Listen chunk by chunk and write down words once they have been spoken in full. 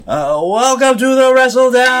Welcome to the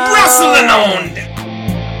Wrestledown! Wrestledown!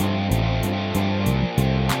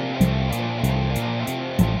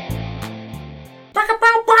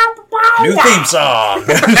 New theme song!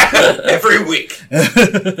 Every week.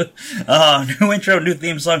 New intro, new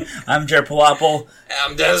theme song. I'm Jared Palapple.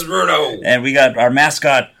 I'm Dennis Bruno. And we got our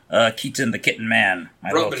mascot, Keaton the Kitten Man. My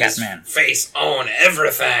rubbing little cat his man. face on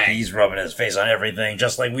everything. He's rubbing his face on everything,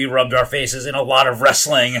 just like we rubbed our faces in a lot of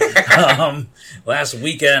wrestling. Last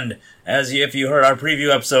weekend, if you heard our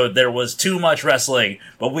preview episode, there was too much wrestling,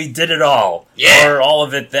 but we did it all. Yeah. Or all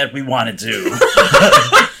of it that we wanted to.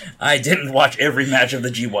 I didn't watch every match of the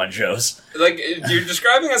G1 shows. Like, you're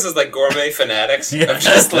describing us as like gourmet fanatics. Yeah. Of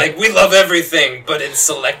just like, we love everything, but in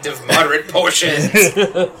selective, moderate portions.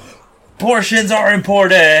 Portions are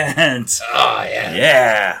important. Oh, yeah.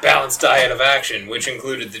 Yeah. Balanced diet of action, which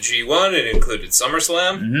included the G1, it included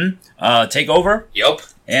SummerSlam. TakeOver. Yup.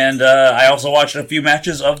 And I also watched a few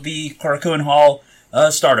matches of the Raccoon Hall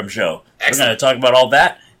Stardom show. Excellent. We're going to talk about all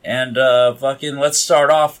that. And let's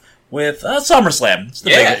start off with SummerSlam.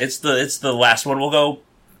 It's the last one. We'll go.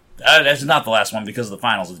 It's not the last one because of the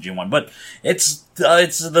finals of the G1, but it's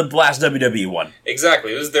the last WWE one.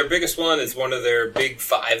 Exactly. It was their biggest one. It's one of their big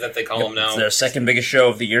five that they call them now. It's their second biggest show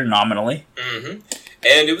of the year, nominally. Mm-hmm.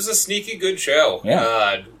 And it was a sneaky good show.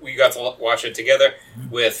 Yeah. We got to watch it together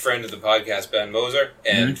with friend of the podcast, Ben Moser,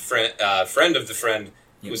 and friend of the friend,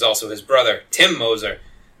 who was also his brother, Tim Moser.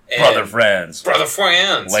 Brother friends.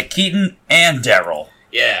 Like Keaton and Daryl.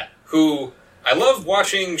 Yeah. Who... I love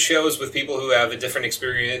watching shows with people who have a different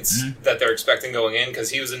experience that they're expecting going in,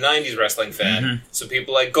 because he was a 90s wrestling fan, so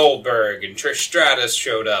people like Goldberg and Trish Stratus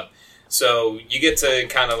showed up. So you get to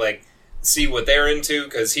kind of like see what they're into,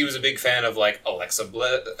 because he was a big fan of like Alexa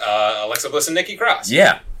Bliss and Nikki Cross.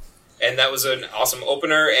 Yeah. And that was an awesome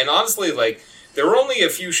opener, and honestly, like, there were only a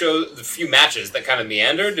few matches that kind of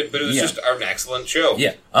meandered, but it was just an excellent show.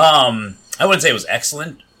 Yeah. I wouldn't say it was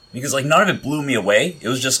excellent, because, like, none of it blew me away. It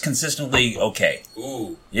was just consistently okay.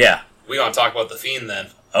 Ooh. Yeah. We gonna talk about The Fiend, then.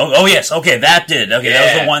 Oh yes. Okay, that did. Okay, yeah.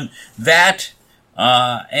 That was the one. That,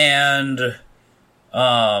 and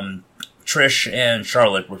Trish and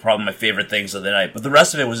Charlotte were probably my favorite things of the night. But the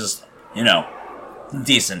rest of it was just,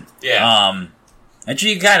 decent. Yeah. And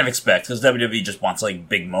you kind of expect, because WWE just wants, like,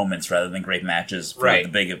 big moments rather than great matches for the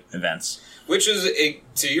big events. Which is,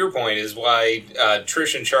 to your point, is why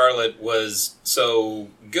Trish and Charlotte was so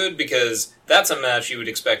good, because that's a match you would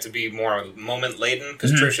expect to be more moment-laden,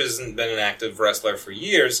 because Trish hasn't been an active wrestler for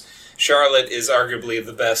years. Charlotte is arguably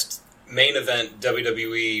the best main event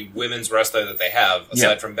WWE women's wrestler that they have,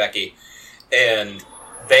 aside from Becky. And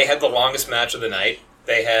they had the longest match of the night.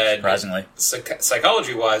 They had, surprisingly,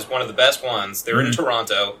 psychology-wise, one of the best ones. They're in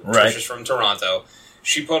Toronto. Right. Trish is from Toronto.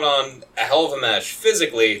 She put on a hell of a match.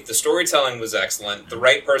 Physically, the storytelling was excellent. The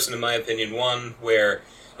right person, in my opinion, won, where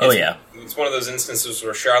it's one of those instances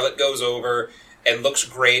where Charlotte goes over and looks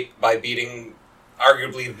great by beating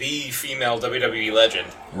arguably the female WWE legend.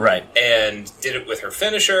 Right. And did it with her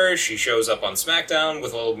finisher. She shows up on SmackDown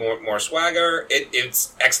with a little more swagger.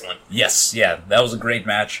 It's excellent. Yes, yeah, that was a great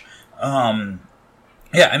match. And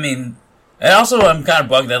also I'm kind of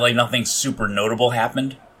bugged that, like, nothing super notable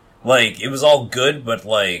happened. Like, it was all good, but,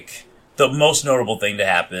 like, the most notable thing to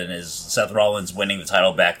happen is Seth Rollins winning the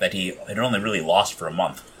title back that he had only really lost for a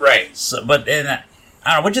month. Right. So, I don't know,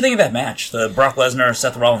 what'd you think of that match? The Brock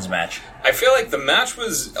Lesnar-Seth Rollins match? I feel like the match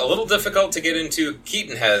was a little difficult to get into.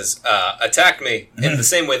 Keaton has attacked me in the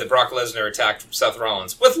same way that Brock Lesnar attacked Seth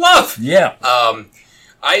Rollins. With love! Yeah.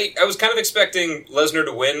 I was kind of expecting Lesnar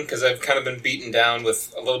to win, because I've kind of been beaten down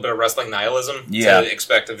with a little bit of wrestling nihilism to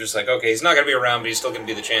expect of just like, okay, he's not going to be around, but he's still going to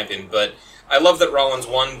be the champion. But I love that Rollins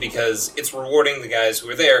won, because it's rewarding the guys who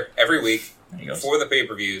are there every week for the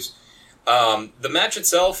pay-per-views. The match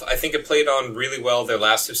itself, I think it played on really well their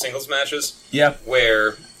last two singles matches. Yeah.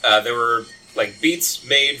 Where there were like beats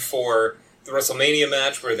made for the WrestleMania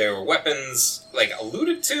match, where there were weapons like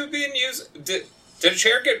alluded to being used. Did a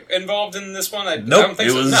chair get involved in this one? I don't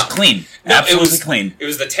think it was so. clean. No, absolutely clean. It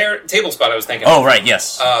was the table spot I was thinking of. Right,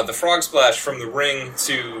 yes. The frog splash from the ring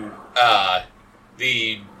to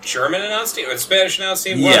the German announce team, or the Spanish announce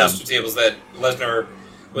team. One of those two tables that Lesnar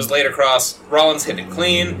was laid across. Rollins hit it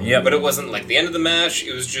clean, but it wasn't like the end of the match.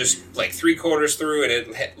 It was just like 3/4 through, and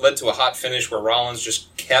it led to a hot finish where Rollins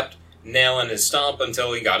just kept nailing his stomp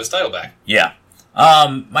until he got his title back. Yeah.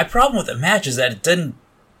 My problem with the match is that it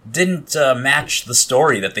didn't match the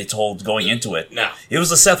story that they told going into it. No. It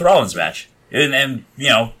was a Seth Rollins match. And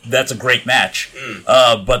that's a great match.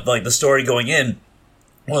 But, like, the story going in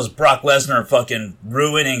was Brock Lesnar fucking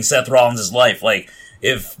ruining Seth Rollins' life. Like,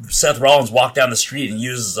 if Seth Rollins walked down the street and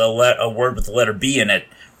used a word with the letter B in it,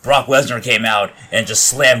 Brock Lesnar came out and just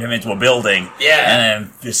slammed him into a building. Yeah. And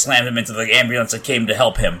then just slammed him into the ambulance that came to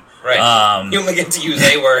help him. Right. You only get to use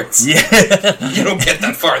A words. Yeah. You don't get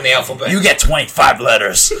that far in the alphabet. You get 25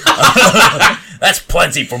 letters. That's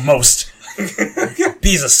plenty for most.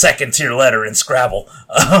 B's a second tier letter in Scrabble.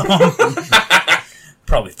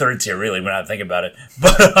 Probably third tier, really, when I think about it.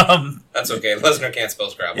 But that's okay. Lesnar can't spell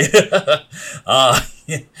Scrabble.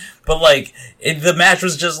 But like the match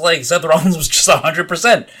was just like Seth Rollins was just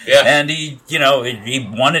 100%. Yeah. And he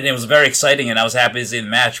won it. And it was very exciting, and I was happy to see the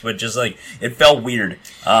match. But just like it felt weird.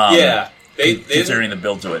 Considering the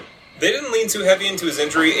build to it. They didn't lean too heavy into his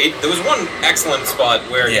injury. There was one excellent spot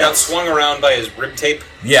where he got swung around by his rib tape.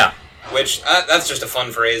 Yeah. Which, that's just a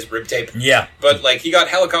fun phrase, rib tape. Yeah. But, like, he got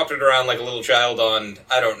helicoptered around like a little child on,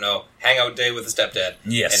 I don't know, hangout day with a stepdad.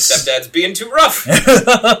 Yes. And stepdad's being too rough.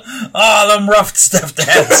 Them rough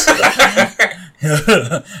stepdads.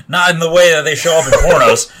 Not in the way that they show up in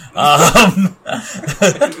pornos.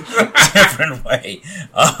 Different way.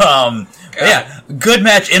 Yeah, good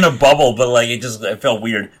match in a bubble, but, like, it felt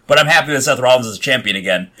weird. But I'm happy that Seth Rollins is champion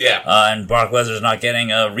again. Yeah. And Brock Lesnar's not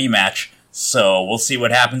getting a rematch. So we'll see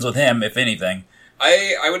what happens with him, if anything.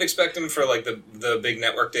 I would expect him for like the big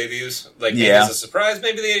network debuts, like maybe as a surprise.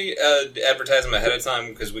 Maybe they advertise him ahead of time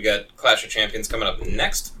because we got Clash of Champions coming up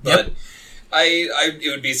next. But it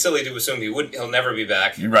would be silly to assume he'll never be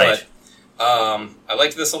back. Right. But I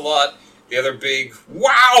liked this a lot. The other big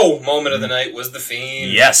wow moment of the night was The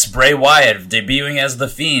Fiend. Yes, Bray Wyatt debuting as The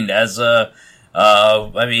Fiend as the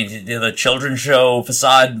children's show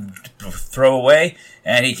facade throwaway.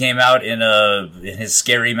 And he came out in his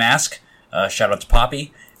scary mask. Shout out to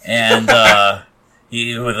Poppy. And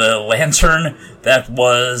he with a lantern that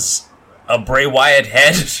was a Bray Wyatt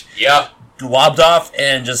head. Yeah. Lobbed off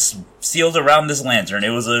and just sealed around this lantern. It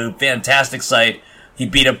was a fantastic sight. He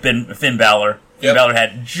beat up Finn Balor. Finn Balor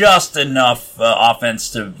had just enough offense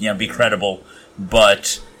to be credible.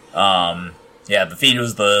 But The Fiend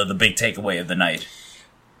was the big takeaway of the night.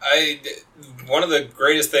 One of the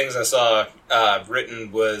greatest things I saw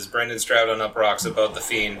written was Brendan Stroud on Up Rocks about The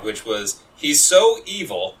Fiend, which was, he's so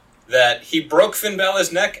evil that he broke Finn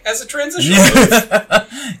Balor's neck as a transition move.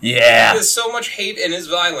 Yeah. There's so much hate in his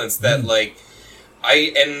violence that,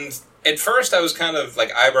 and at first I was kind of,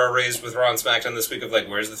 eyebrow raised with Raw and SmackDown this week of,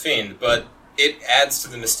 where's The Fiend? But it adds to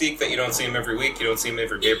the mystique that you don't see him every week, you don't see him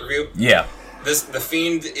every pay-per-view. Yeah. The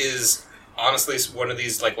Fiend is honestly one of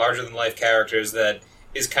these, larger-than-life characters that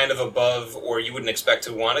is kind of above, or you wouldn't expect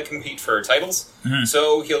to want to compete for titles. Mm-hmm.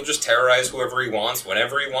 So he'll just terrorize whoever he wants,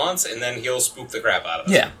 whenever he wants, and then he'll spook the crap out of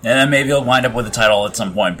us. Yeah, and then maybe he'll wind up with a title at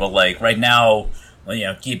some point. But right now,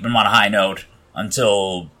 keep him on a high note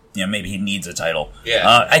until maybe he needs a title.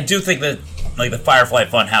 Yeah, I do think that the Firefly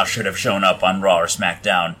Funhouse should have shown up on Raw or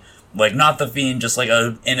SmackDown. Not The Fiend, just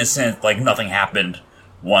a innocent, nothing happened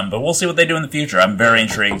one. But we'll see what they do in the future. I'm very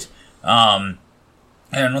intrigued.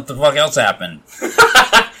 And what the fuck else happened?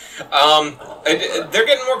 They're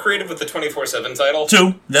getting more creative with the 24/7 title.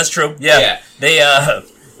 That's true. Yeah. They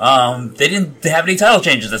didn't have any title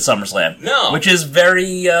changes at SummerSlam. No. Which is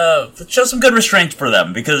very, shows some good restraint for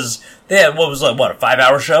them, because they had, a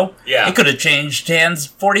 5-hour show? Yeah. It could have changed hands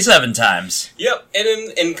 47 times. Yep,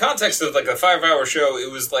 and in context of, a 5-hour show,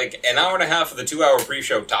 it was, an hour and a half of the 2-hour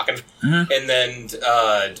pre-show talking, and then,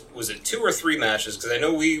 was it 2 or 3 matches? Because I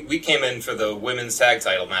know we came in for the women's tag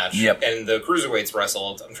title match, and the cruiserweights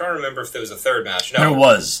wrestled. I'm trying to remember if there was a third match. No. There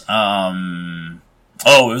was.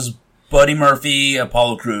 It was Buddy Murphy,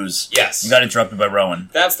 Apollo Crews. Yes. You got interrupted by Rowan.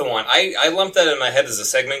 That's the one. I lumped that in my head as a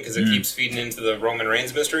segment because it keeps feeding into the Roman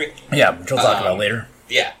Reigns mystery. Yeah, which we'll talk about later.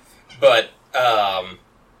 Yeah. But,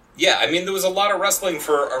 there was a lot of wrestling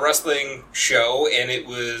for a wrestling show, and it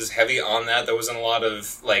was heavy on that. There wasn't a lot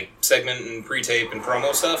of, segment and pre-tape and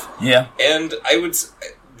promo stuff. Yeah. And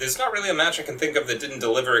there's not really a match I can think of that didn't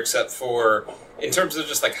deliver except for, in terms of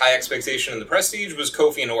just, high expectation and the prestige, was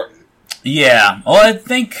Kofi and Orton. Yeah. Well, I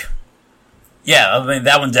think... Yeah,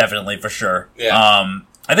 that one definitely, for sure. Yeah.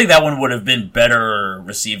 I think that one would have been better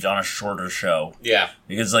received on a shorter show. Yeah.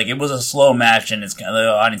 Because, it was a slow match, and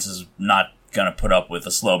the audience is not going to put up with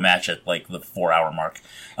a slow match at, the 4-hour mark.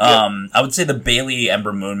 I would say the Bayley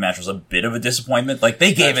Ember Moon match was a bit of a disappointment.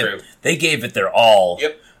 They gave it their all.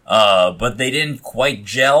 Yep. But they didn't quite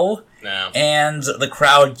gel. No. And the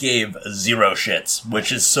crowd gave 0 shits,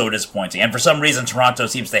 which is so disappointing. And for some reason, Toronto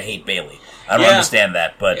seems to hate Bayley. I don't understand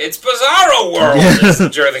that, but... It's Bizarro World, as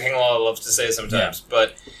Jerry the King Law loves to say sometimes. Yeah.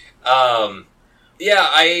 But,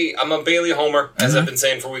 I'm a Bayley homer, as I've been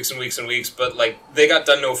saying for weeks and weeks and weeks, but, they got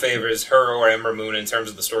done no favors, her or Ember Moon, in terms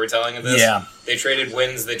of the storytelling of this. Yeah. They traded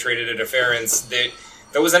wins, they traded interference,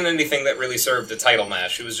 there wasn't anything that really served a title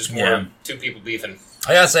match. It was just more two people beefing.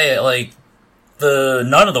 I gotta say, like,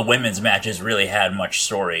 none of the women's matches really had much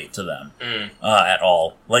story to them at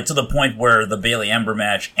all. Like, to the point where the Bayley Ember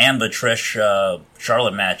match and the Trish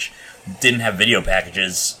Charlotte match didn't have video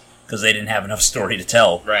packages because they didn't have enough story to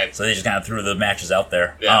tell. Right. So they just kind of threw the matches out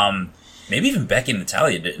there. Yeah. Maybe even Becky and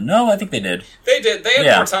Natalya did. No, I think they did. They did. They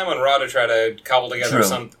had more time on Raw to try to cobble together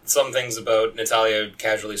some things about Natalya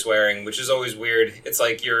casually swearing, which is always weird. It's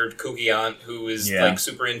like your kooky aunt who is like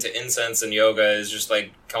super into incense and yoga is just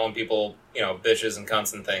like calling people, bitches and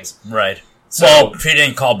cunts and things. Right. So, well, she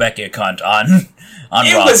didn't call Becky a cunt on Raw.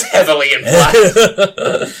 It was heavily implied.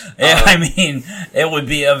 I mean, it would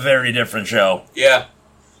be a very different show. Yeah.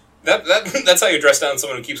 That's how you dress down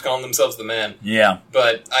someone who keeps calling themselves the man. Yeah.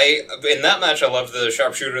 But in that match, I loved the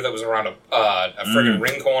sharpshooter that was around a friggin'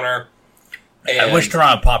 ring corner. And I wish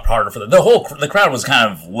Toronto popped harder for that. The crowd was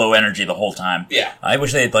kind of low energy the whole time. Yeah. I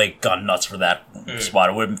wish they had gone nuts for that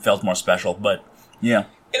spot. It would have felt more special, but yeah.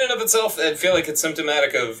 In and of itself, I feel like it's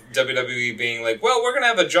symptomatic of WWE being like, well, we're going to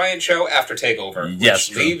have a giant show after TakeOver,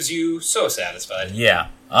 which leaves you so satisfied. Yeah.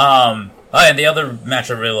 And the other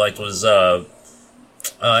match I really liked was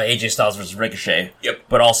AJ Styles versus Ricochet. Yep.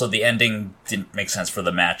 But also the ending didn't make sense for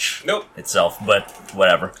the match itself, but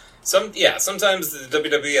whatever. Sometimes the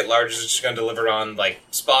WWE at large is just going to deliver on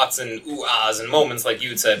spots and ooh-ahs and moments like you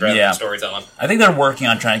had said rather than storytelling. I think they're working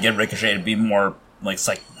on trying to get Ricochet to be more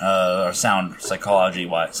sound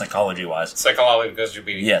psychology-wise. Psychology.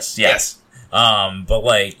 Yes.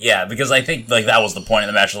 But because I think that was the point of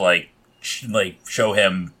the match to show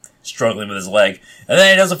him struggling with his leg, and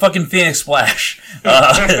then he does a fucking Phoenix Splash,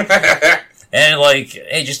 and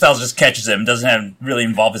AJ Styles just catches him. Doesn't really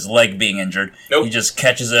involve his leg being injured. Nope. He just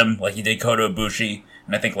catches him like he did Kota Ibushi,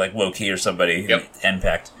 and I think Low-Ki or somebody. Yep.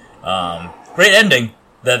 Impact. Great ending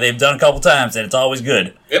that they've done a couple times, and it's always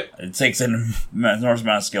good. Yep. It takes an enormous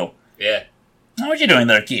amount of skill. Yeah. What you doing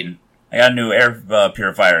there, Keaton? I got a new air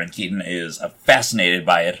purifier, and Keaton is fascinated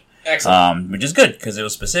by it. Excellent. Which is good, because it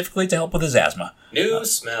was specifically to help with his asthma. New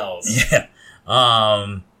smells. Yeah.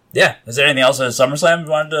 Is there anything else at SummerSlam you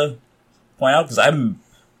wanted to point out? Because I'm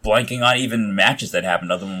blanking on even matches that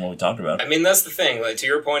happened other than what we talked about. I mean, that's the thing. To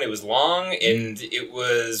your point, it was long, and it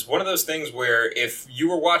was one of those things where if you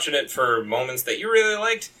were watching it for moments that you really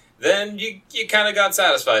liked, then you kind of got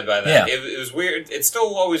satisfied by that. Yeah. It was weird. It's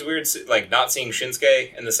still always weird, not seeing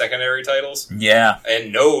Shinsuke in the secondary titles. Yeah.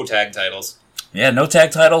 And no tag titles. Yeah, no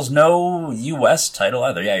tag titles, no U.S. title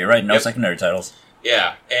either. Yeah, you're right, no secondary titles.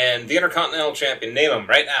 Yeah, and the Intercontinental Champion, name him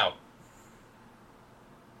right now.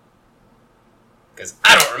 Because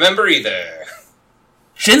I don't remember either.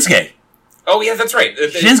 Shinsuke. Oh, yeah, that's right.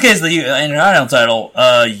 Shinsuke's the Intercontinental title.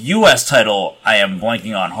 U.S. title, I am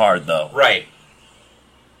blanking on hard, though. Right.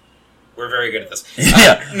 We're very good at this.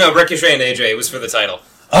 Yeah. No, Ricochet and AJ was for the title.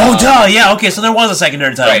 Oh, duh, yeah, okay, so there was a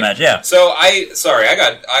secondary title match, yeah. So, I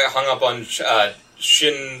hung up on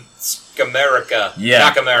Shinsuke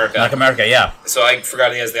Yeah. Nakamura, yeah. So I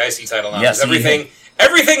forgot he has the IC title now. Yes, everything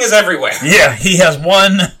is everywhere. Yeah, he has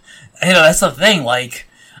one, that's the thing, I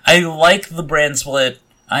like the brand split.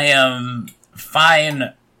 I am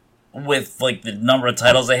fine with, the number of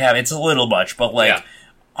titles they have. It's a little much, but,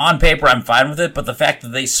 on paper, I'm fine with it, but the fact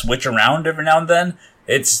that they switch around every now and then,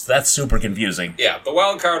 that's super confusing. Yeah, the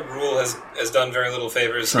wild card rule has done very little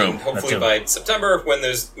favors. True. And hopefully by September, when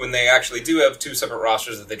they actually do have two separate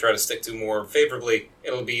rosters that they try to stick to more favorably,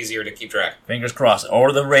 it'll be easier to keep track. Fingers crossed.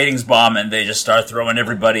 Or the ratings bomb and they just start throwing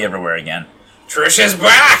everybody everywhere again. Trish is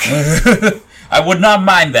back! I would not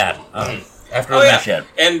mind that. After the match yet.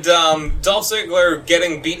 And Dolph Ziggler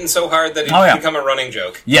getting beaten so hard that he's become a running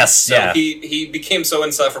joke. Yes, so he became so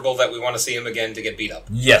insufferable that we want to see him again to get beat up.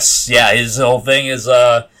 Yes, his whole thing is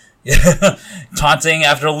taunting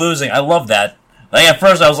after losing. I love that. At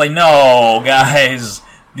first I was like, no, guys,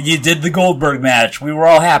 you did the Goldberg match. We were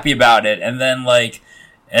all happy about it. And then,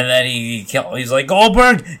 he's like,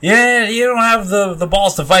 Goldberg, yeah, you don't have the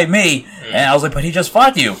balls to fight me. And I was like, but he just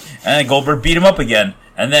fought you. And then Goldberg beat him up again.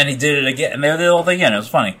 And then he did it again, and they did the whole thing again. It was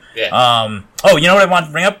funny. Yeah. You know what I want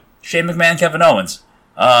to bring up? Shane McMahon, Kevin Owens.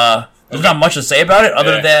 There's not much to say about it,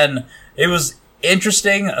 other than it was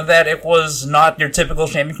interesting that it was not your typical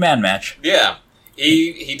Shane McMahon match. Yeah.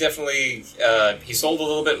 He definitely, he sold a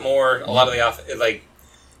little bit more. A lot of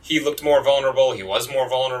he looked more vulnerable. He was more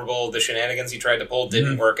vulnerable. The shenanigans he tried to pull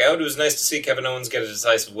didn't work out. It was nice to see Kevin Owens get a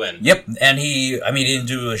decisive win. Yep, and he didn't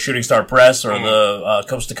do a shooting star press or the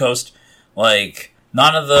coast to coast.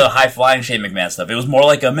 None of the high-flying Shane McMahon stuff. It was more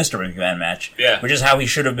like a Mr. McMahon match. Yeah. Which is how he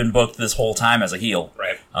should have been booked this whole time as a heel.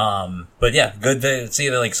 Right. But yeah, good to see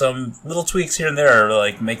that, like, some little tweaks here and there are,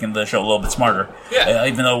 like, making the show a little bit smarter. Yeah.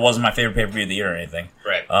 Even though it wasn't my favorite pay-per-view of the year or anything.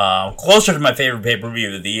 Right. Closer to my favorite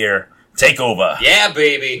pay-per-view of the year, TakeOver. Yeah,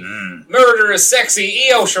 baby. Murderous sexy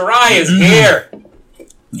Io Shirai is here.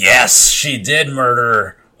 Yes, she did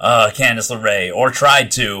murder Candice LeRae, or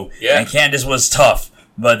tried to, and Candice was tough,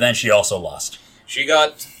 but then she also lost. She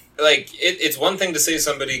got, like, it's one thing to say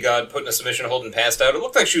somebody got put in a submission hold and passed out. It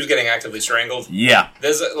looked like she was getting actively strangled. Yeah.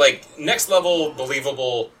 There's, like, next level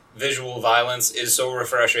believable visual violence is so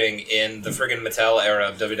refreshing in the friggin' Mattel era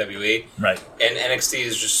of WWE. Right. And NXT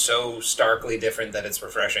is just so starkly different that it's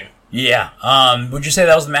refreshing. Yeah. Would you say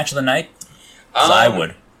that was the match of the night? 'Cause I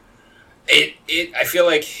would. I feel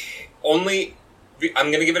like only...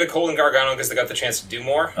 I'm going to give it a Cole and Gargano because they got the chance to do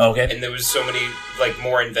more. Okay. And there was so many, like,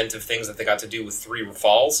 more inventive things that they got to do with 3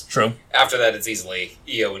 falls. True. After that, it's easily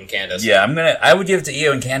Io and Candice. Yeah, I would give it to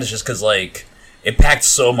Io and Candice just because, like, it packed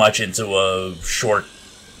so much into a short,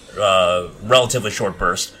 relatively short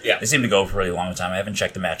burst. Yeah. They seem to go for a really long time. I haven't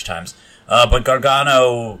checked the match times. But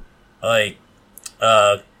Gargano, like,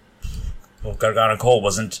 Gargano Cole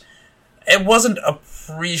wasn't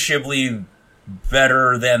appreciably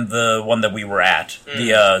better than the one that we were at,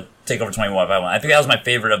 the TakeOver 21 by 1. I think that was my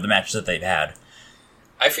favorite of the matches that they've had.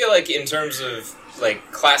 I feel like in terms of,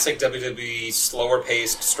 like, classic WWE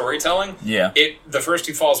slower-paced storytelling, the first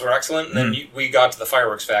 2 falls were excellent, and then we got to the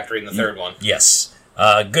Fireworks Factory in the third one. Yes.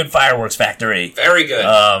 Good Fireworks Factory. Very good.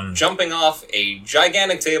 Jumping off a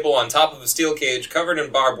gigantic table on top of a steel cage covered in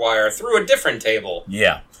barbed wire through a different table.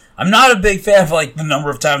 Yeah. I'm not a big fan of, like, the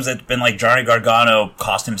number of times that it's been, like, Johnny Gargano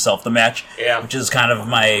cost himself the match. Yeah. Which is kind of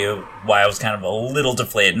why I was kind of a little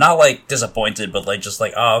deflated. Not, like, disappointed, but, like, just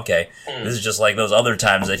like, oh, okay. This is just like those other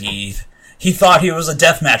times that he thought he was a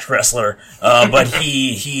deathmatch wrestler, but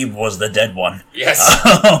he was the dead one. Yes.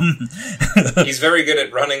 He's very good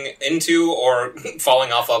at running into or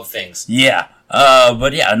falling off of things. Yeah.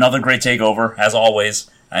 But yeah, another great takeover, as always.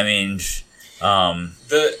 I mean...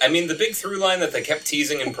 the big through line that they kept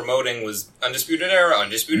teasing and promoting was Undisputed Era,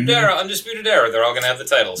 Undisputed Era, Undisputed Era. They're all going to have the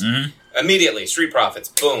titles. Immediately, Street Profits,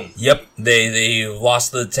 boom. Yep, they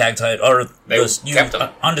lost the tag title, or they kept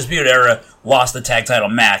them. Undisputed Era lost the tag title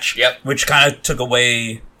match. Yep. Which kind of took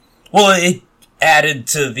away, well, it added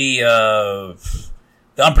to the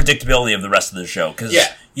unpredictability of the rest of the show, because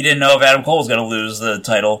you didn't know if Adam Cole was going to lose the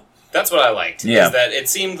title. That's what I liked. Yeah. Is that it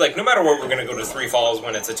seemed like no matter what, we're going to go to 3 falls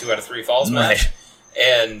when it's a 2 out of 3 falls match.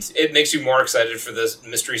 And it makes you more excited for this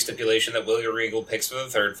mystery stipulation that William Regal picks for the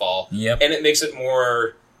 3rd fall. Yep. And it makes it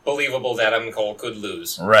more believable that Adam Cole could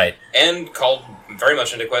lose. Right. And called very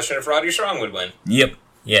much into question if Roddy Strong would win. Yep.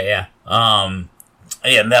 Yeah. And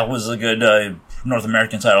that was a good North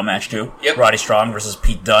American title match, too. Yep. Roddy Strong versus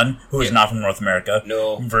Pete Dunne, who is not from North America.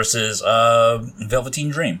 No. Versus Velveteen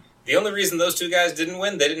Dream. The only reason those 2 guys didn't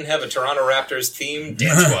win, they didn't have a Toronto Raptors theme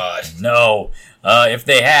dance squad. No. If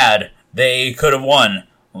they had, they could have won.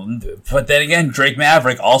 But then again, Drake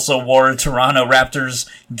Maverick also wore Toronto Raptors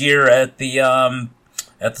gear at the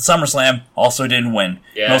SummerSlam. Also didn't win.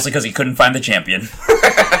 Yeah. Mostly because he couldn't find the champion.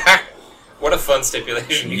 What a fun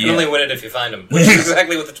stipulation. You can only win it if you find him. Which is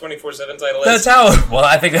exactly what the 24/7 title is.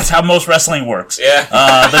 I think that's how most wrestling works. Yeah.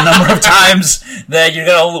 The number of times that you're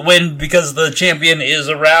going to win because the champion is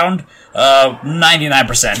around,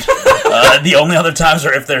 99%. The only other times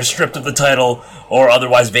are if they're stripped of the title or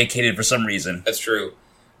otherwise vacated for some reason. That's true.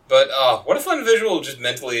 But, what a fun visual just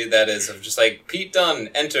mentally that is, of just like, Pete Dunne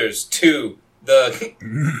enters to the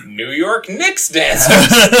New York Knicks dancers.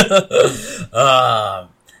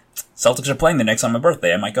 Celtics are playing the Knicks on my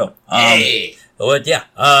birthday. I might go. Hey! But yeah.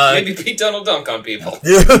 Maybe Pete Dunne will dunk on people.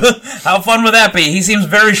 How fun would that be? He seems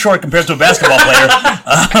very short compared to a basketball player.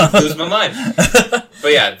 Lose my mind.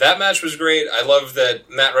 But yeah, that match was great. I love that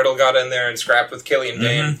Matt Riddle got in there and scrapped with Killian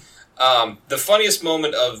Dane. The funniest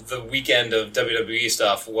moment of the weekend of WWE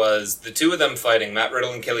stuff was the 2 of them fighting, Matt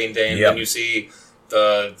Riddle and Killian Dane. Yep. When you see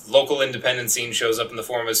the local independent scene shows up in the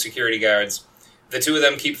form of security guards. The 2 of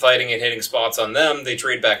them keep fighting and hitting spots on them. They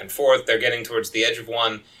trade back and forth. They're getting towards the edge of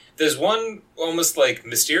one. There's one almost like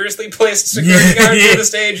mysteriously placed security guard on the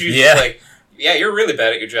stage. You're just like, yeah, you're really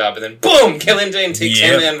bad at your job. And then boom, Killian Dane takes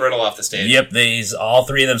him and Riddle off the stage. Yep, all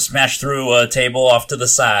 3 of them smashed through a table off to the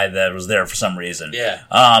side that was there for some reason. Yeah.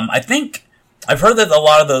 I think I've heard that a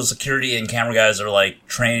lot of those security and camera guys are like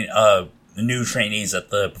new trainees at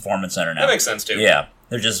the Performance Center now. That makes sense too. Yeah.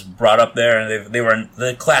 They're just brought up there, and they were in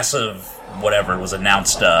the class of whatever was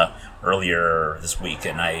announced earlier this week,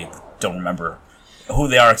 and I don't remember who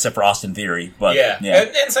they are except for Austin Theory. But yeah.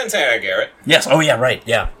 And Santana Garrett. Yes. Oh yeah. Right.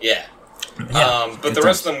 Yeah. Yeah. But the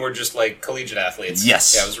rest of them were just like collegiate athletes.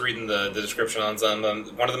 Yes. Yeah, I was reading the description on some.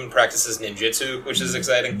 One of them practices ninjutsu, which is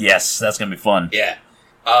exciting. Yes, that's gonna be fun. Yeah.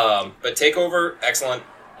 But Takeover, excellent.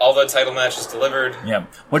 All the title matches delivered. Yeah.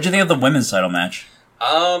 What do you think of the women's title match?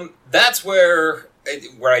 That's where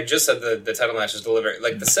I just said the title match is delivered.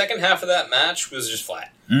 Like, the second half of that match was just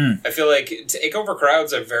flat. I feel like Takeover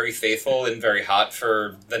crowds are very faithful and very hot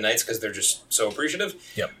for the Knights because they're just so appreciative.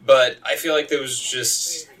 Yep. But I feel like there was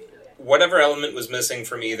just whatever element was missing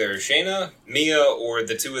from either Shayna, Mia, or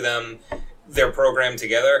the two of them, they're programmed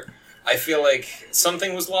together. I feel like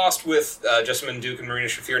something was lost with Jessamine Duke and Marina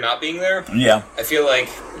Shafir not being there. Yeah. I feel like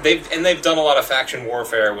they've done a lot of faction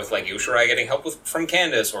warfare with like Io Shirai getting help from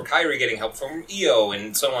Candice or Kairi getting help from Io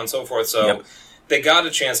and so on and so forth. So they got a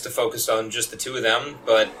chance to focus on just the two of them.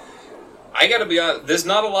 But I gotta be honest, there's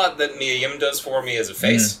not a lot that Mia Yim does for me as a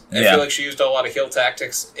face. I feel like she used a lot of heel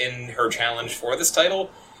tactics in her challenge for this title.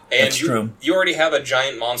 And That's true. You already have a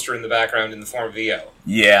giant monster in the background in the form of Io.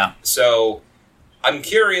 Yeah. So I'm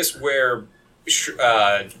curious where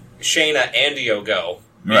Shayna and Io go.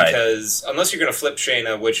 Because unless you're going to flip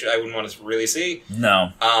Shayna, which I wouldn't want to really see.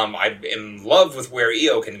 No. I'm in love with where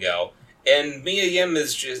Io can go. And Mia Yim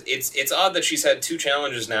is just... It's odd that she's had two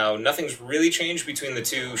challenges now. Nothing's really changed between the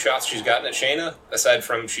two shots she's gotten at Shayna, aside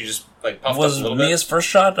from she just like puffed up a little bit. Was Mia's first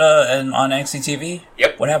shot on NXT TV?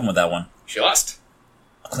 Yep. What happened with that one? She lost.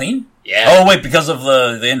 Clean? Yeah. Oh, wait, because of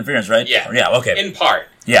the interference, right? Yeah. Yeah, okay. In part.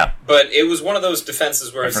 Yeah. But it was one of those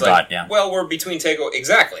defenses where well, we're between takeover.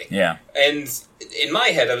 Exactly. Yeah. And in my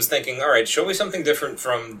head, I was thinking, all right, show me something different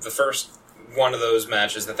from the first one of those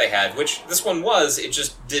matches that they had, which this one was, it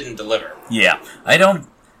just didn't deliver. Yeah.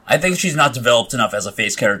 I think she's not developed enough as a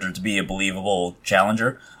face character to be a believable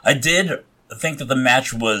challenger. I did think that the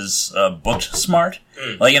match was booked smart,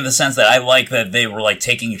 like in the sense that I like that they were like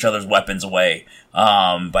taking each other's weapons away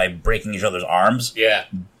by breaking each other's arms. Yeah.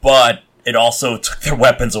 But it also took their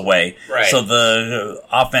weapons away. Right. So the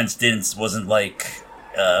offense wasn't like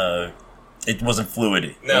it wasn't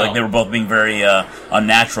fluid. No. Like they were both being very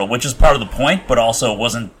unnatural, which is part of the point, but also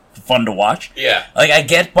wasn't fun to watch. Yeah. Like I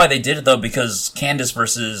get why they did it though, because Candice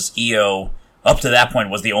versus Io up to that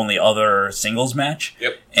point was the only other singles match.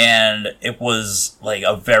 Yep. And it was like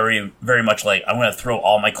a very, very much like, I'm going to throw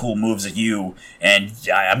all my cool moves at you, and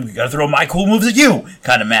I'm going to throw my cool moves at you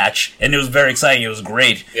kind of match. And it was very exciting. It was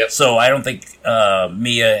great. Yep. So I don't think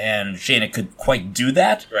Mia and Shayna could quite do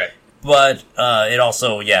that. Right. But it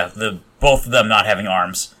also, both of them not having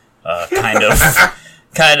arms kind of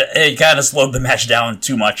slowed the match down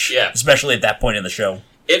too much. Yeah. Especially at that point in the show.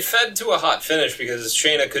 It fed to a hot finish because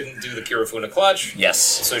Shayna couldn't do the Kirifuna clutch. Yes.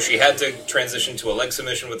 So she had to transition to a leg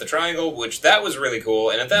submission with the triangle, which that was really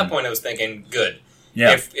cool. And at that point I was thinking, good.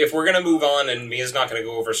 Yeah. If we're going to move on and Mia's not going to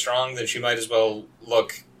go over strong, then she might as well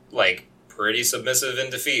look like pretty submissive in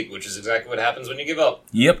defeat, which is exactly what happens when you give up.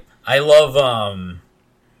 Yep. I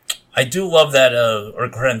do love that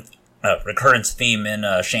recurrence theme in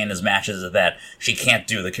Shayna's matches of that she can't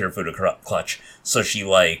do the Kirifuda clutch. So she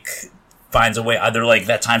finds a way, either like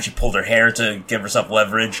that time she pulled her hair to give herself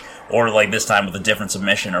leverage, or like this time with a different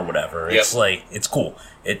submission or whatever. Yep. It's it's cool.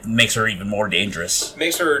 It makes her even more dangerous.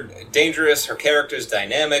 Makes her dangerous. Her character's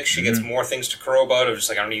dynamic. She gets more things to crow about. Of just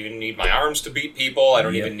like, I don't even need my arms to beat people. I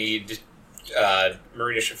don't even need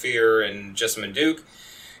Marina Shafir and Jessamine Duke.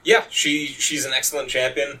 Yeah, she's an excellent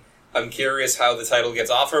champion. I'm curious how the title gets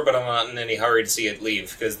off her, but I'm not in any hurry to see it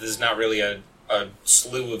leave, because there's not really a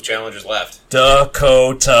slew of challengers left.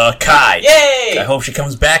 Dakota Kai. Yay! I hope she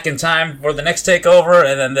comes back in time for the next takeover,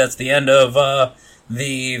 and then that's the end of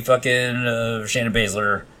the fucking Shayna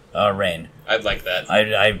Baszler reign. I'd like that.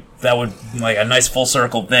 That would like a nice full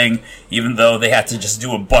circle thing, even though they had to just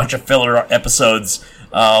do a bunch of filler episodes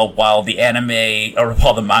while the anime or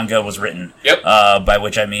while the manga was written. Yep. By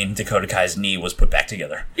which I mean Dakota Kai's knee was put back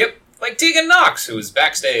together. Yep. Like Tegan Knox, who is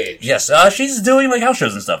backstage. Yes, she's doing like house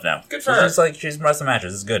shows and stuff now. Good for her. She's wrestling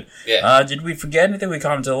matches. It's good. Yeah. Did we forget anything? We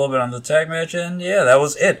commented a little bit on the tag match, and yeah, that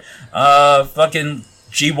was it. Fucking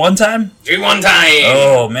G1 time. G1 time.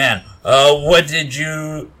 Oh man. What did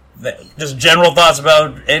you? Just general thoughts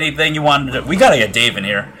about anything you wanted to... We gotta get Dave in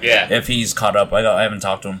here. Yeah. If he's caught up. I haven't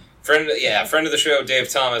talked to him. Friend of the show, Dave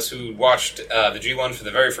Thomas, who watched the G1 for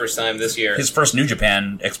the very first time this year. His first New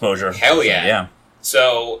Japan exposure. Hell yeah. So, yeah.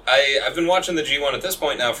 So, I've been watching the G1 at this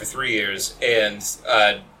point now for 3 years, and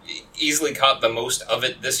easily caught the most of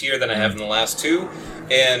it this year than I have in the last two,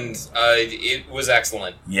 and it was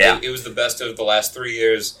excellent. Yeah. It was the best of the last 3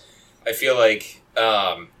 years. I feel like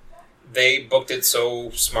they booked it so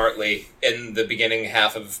smartly in the beginning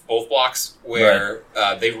half of both blocks, where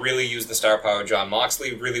they really used the star power of Jon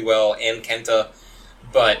Moxley really well, and Kenta,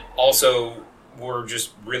 but also were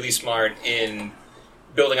just really smart in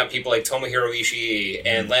building up people like Tomohiro Ishii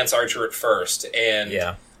and Lance Archer at first,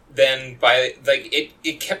 and then by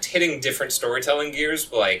it kept hitting different storytelling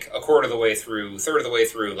gears, like a quarter of the way through, third of the way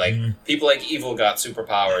through, like people like Evil got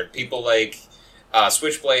superpowered, people like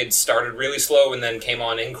Switchblade started really slow and then came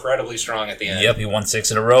on incredibly strong at the end. Yep, he won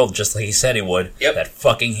 6 in a row, just like he said he would. Yep. That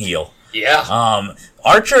fucking heel. Yeah.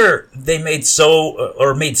 Archer, they made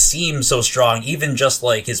seem so strong, even just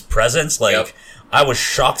like his presence. Like, I was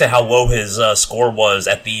shocked at how low his score was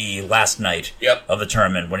at the last night of the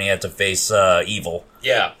tournament when he had to face Evil.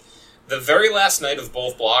 Yeah. The very last night of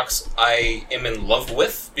both blocks, I am in love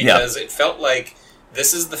with, because it felt like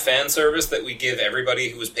this is the fan service that we give everybody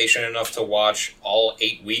who was patient enough to watch all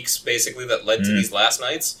 8 weeks, basically, that led to these last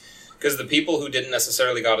nights. Because the people who didn't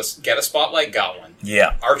necessarily get a spotlight got one.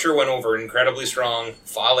 Yeah. Archer went over incredibly strong.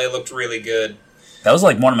 Fale looked really good. That was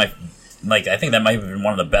like one of my... I think that might have been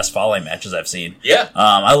one of the best Fale matches I've seen. Yeah.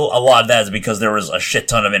 A lot of that is because there was a shit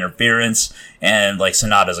ton of interference, and,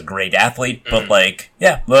 Sonata's a great athlete, but,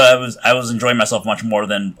 I was enjoying myself much more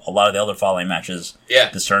than a lot of the other Fale matches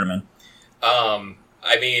this tournament.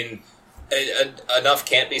 I mean, enough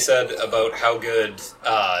can't be said about how good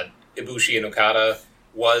Ibushi and Okada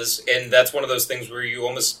was, and that's one of those things where you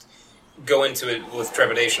almost go into it with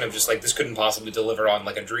trepidation of just this couldn't possibly deliver on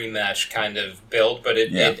a dream match kind of build, but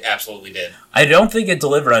it absolutely did. I don't think it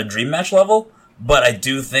delivered on a dream match level, but I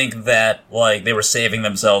do think that they were saving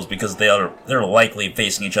themselves because they're likely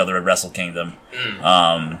facing each other at Wrestle Kingdom.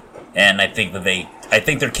 And I think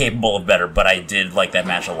they're capable of better, but I did like that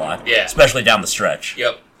match a lot. Yeah. Especially down the stretch.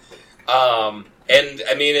 Yep. And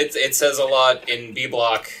I mean it says a lot in B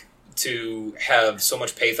Block to have so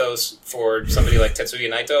much pathos for somebody like Tetsuya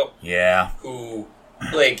Naito. Yeah. Who,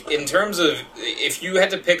 in terms of, if you had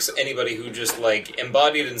to pick anybody who just,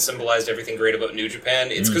 embodied and symbolized everything great about New Japan,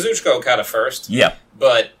 it's Kazuchika Okada first. Yeah.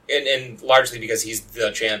 But, and largely because he's the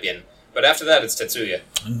champion. But after that, it's Tetsuya.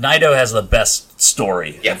 Naito has the best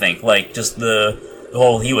story, I think. Just the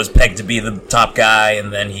whole, he was pegged to be the top guy,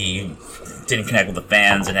 and then he didn't connect with the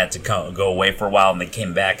fans and had to go away for a while, and then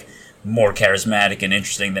came back more charismatic and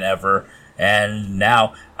interesting than ever. And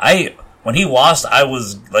now, when he lost, I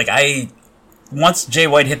was, once Jay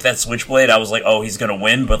White hit that switchblade, I was like, oh, he's gonna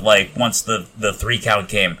win, but, once the 3 count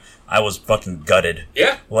came, I was fucking gutted.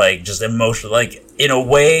 Yeah. Just emotional, in a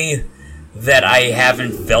way that I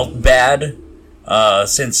haven't felt bad,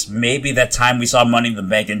 since maybe that time we saw Money in the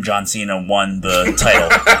Bank and John Cena won the title.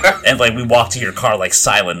 And, we walked to your car,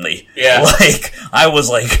 silently. Yeah.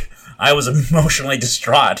 I was emotionally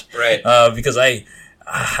distraught. Right. Because I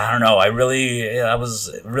don't know, I was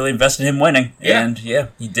really invested in him winning. Yeah. And,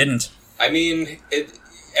 he didn't. I mean,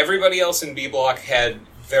 everybody else in B Block had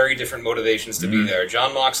very different motivations to be there.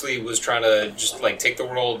 Jon Moxley was trying to just, take the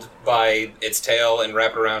world by its tail and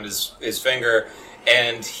wrap it around his finger,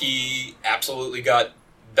 and he absolutely got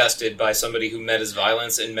bested by somebody who met his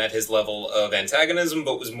violence and met his level of antagonism,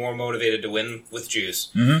 but was more motivated to win with juice.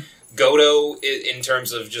 Mm-hmm. Goto, in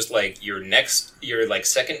terms of just, your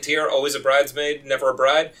second tier, always a bridesmaid, never a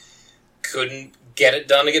bride, couldn't get it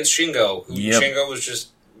done against Shingo. Shingo was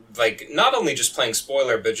just, not only just playing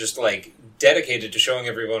spoiler, but just, dedicated to showing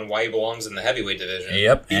everyone why he belongs in the heavyweight division.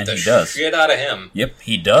 Yep, Beat and the he does. Shit out of him. Yep,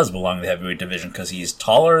 he does belong in the heavyweight division because he's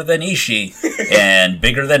taller than Ishii and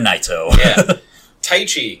bigger than Naito. Yeah.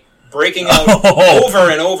 Taichi, breaking out over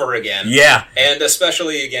and over again. Yeah. And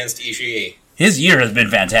especially against Ishii. His year has been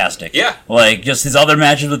fantastic. Yeah. Just his other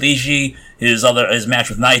matches with Ishii, his match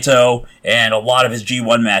with Naito, and a lot of his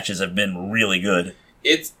G1 matches have been really good.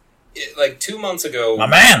 It's 2 months ago. My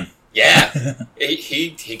man! Yeah.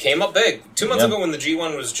 he came up big. 2 months ago when the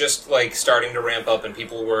G1 was just, starting to ramp up and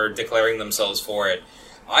people were declaring themselves for it,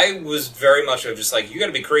 I was very much of just you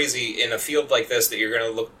gotta be crazy in a field like this that you're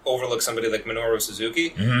gonna overlook somebody like Minoru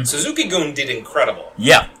Suzuki. Mm-hmm. Suzuki-gun did incredible.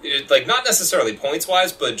 Yeah. Not necessarily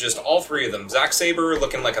points-wise, but just all 3 of them. Zack Sabre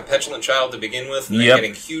looking like a petulant child to begin with, and then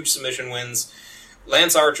getting huge submission wins.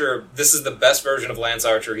 Lance Archer, this is the best version of Lance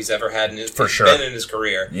Archer he's ever had in his been in his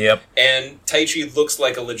career. Yep. And Taichi looks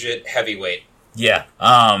like a legit heavyweight. Yeah.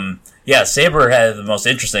 Sabre had the most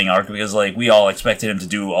interesting arc because, we all expected him to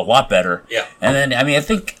do a lot better. Yeah. And then, I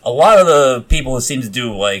think a lot of the people who seemed to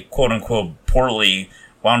do, quote-unquote, poorly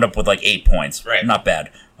wound up with, 8 points. Right. Not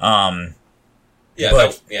bad. But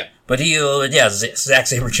he, Zack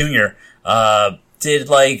Sabre Jr., did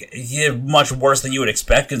much worse than you would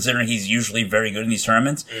expect, considering he's usually very good in these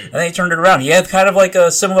tournaments. And then he turned it around. He had kind of like a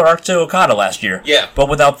similar arc to Okada last year. Yeah. But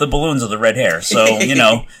without the balloons of the red hair. So,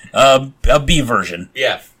 a B version.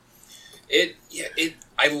 Yeah.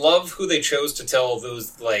 I love who they chose to tell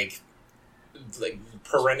those, like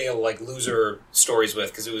perennial, loser stories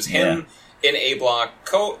with, because it was him in A Block.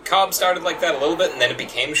 Cobb started like that a little bit, and then it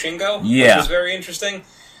became Shingo, which was very interesting.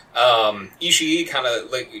 Ishii kind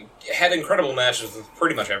of had incredible matches with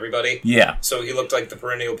pretty much everybody. Yeah. So he looked like the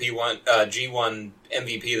perennial G1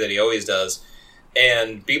 MVP that he always does.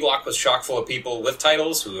 And B Block was chock full of people with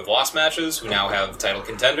titles who have lost matches, who now have title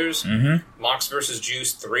contenders. Mm-hmm. Mox versus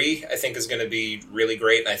Juice 3, I think, is going to be really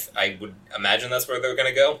great. I would imagine that's where they're going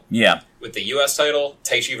to go. Yeah. With the U.S. title,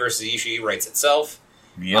 Taichi versus Ishii writes itself.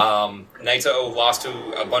 Yep. Naito lost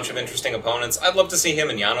to a bunch of interesting opponents. I'd love to see him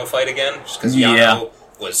and Yano fight again, just because Yano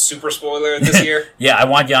was super spoiler this year. Yeah, I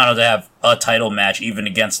want Yano to have a title match even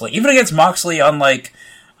against Moxley on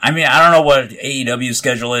I don't know what AEW's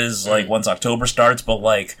schedule is once October starts, but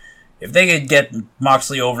if they could get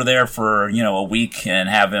Moxley over there for, a week and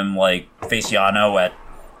have him face Yano at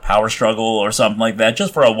Power Struggle or something like that,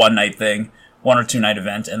 just for a 1-night thing, 1 or 2 night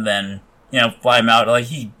event, and then fly him out.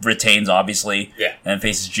 He retains, obviously, and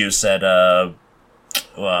faces Juice at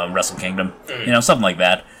Wrestle Kingdom, something like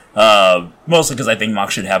that. Mostly because I think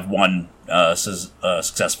Mox should have one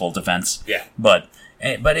successful defense. Yeah. But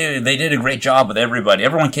they did a great job with everybody.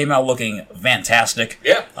 Everyone came out looking fantastic.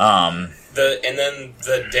 Yeah. And then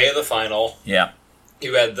the day of the final. Yeah.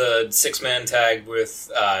 You had the 6-man tag with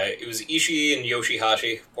it was Ishii and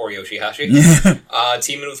Yoshihashi, poor Yoshihashi,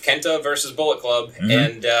 teaming with Kenta versus Bullet Club,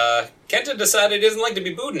 and Kenta decided he doesn't like to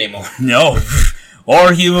be booed anymore. No.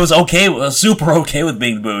 Or he was super okay with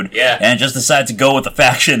being booed. Yeah. And just decided to go with the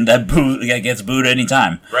faction that gets booed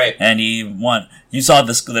anytime. Right. And he won. You saw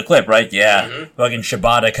the clip, right? Yeah. Mm-hmm. Fucking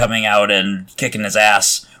Shibata coming out and kicking his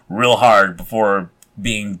ass real hard before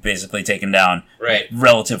being basically taken down. Right.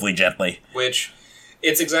 Relatively gently. Which,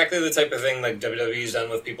 it's exactly the type of thing WWE's done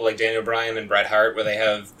with people like Daniel Bryan and Bret Hart, where they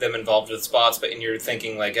have them involved with spots, and you're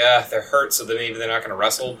thinking they're hurt, so maybe they're not going to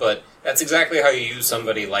wrestle, but that's exactly how you use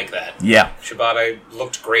somebody like that. Yeah. Shibata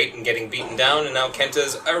looked great in getting beaten down, and now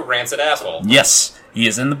Kenta's a rancid asshole. Yes, he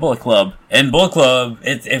is in the Bullet Club. And Bullet Club,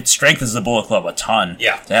 it strengthens the Bullet Club a ton.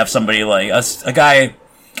 Yeah. To have somebody like a guy...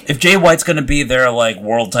 If Jay White's going to be their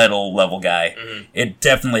world title level guy, it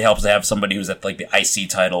definitely helps to have somebody who's at the IC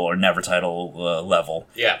title or never title level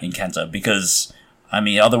in Kenta, because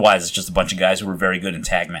otherwise it's just a bunch of guys who are very good in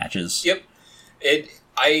tag matches. Yep.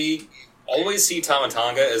 I always see Tama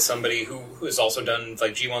Tonga as somebody who has also done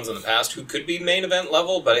G1s in the past, who could be main event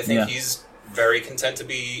level, but I think he's very content to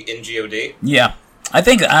be in GOD. Yeah. I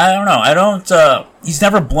don't know. He's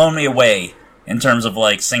never blown me away in terms of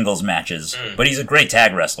singles matches, but he's a great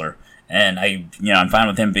tag wrestler, and I'm fine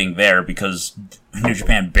with him being there because New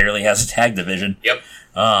Japan barely has a tag division. Yep.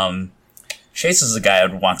 Chase is a guy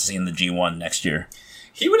I'd want to see in the G1 next year.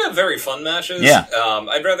 He would have very fun matches. Yeah.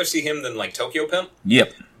 I'd rather see him than Tokyo Pimp.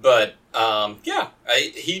 Yep. But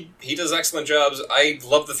he does excellent jobs. I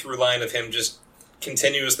love the through line of him just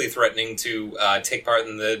continuously threatening to take part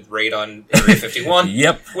in the raid on Area 51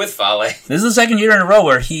 with Fale. This is the second year in a row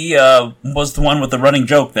where he was the one with the running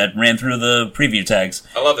joke that ran through the preview tags.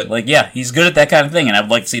 I love it. He's good at that kind of thing, and I'd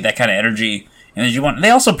like to see that kind of energy in the G1.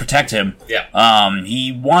 They also protect him. Yeah.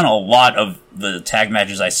 He won a lot of the tag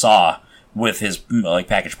matches I saw with his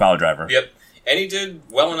package power driver. Yep. And he did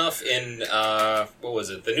well enough in,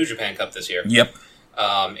 the New Japan Cup this year. Yep.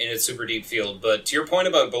 In its super deep field. But to your point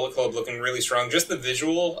about Bullet Club looking really strong, just the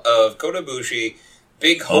visual of Kota Ibushi,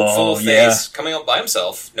 big hopeful face, coming out by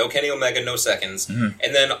himself, no Kenny Omega, no seconds, and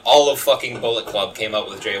then all of fucking Bullet Club came out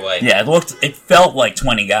with Jay White. Yeah, it felt like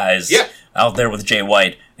 20 guys out there with Jay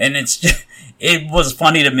White, and it was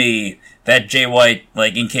funny to me that Jay White,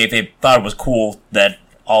 in kayfabe, thought it was cool that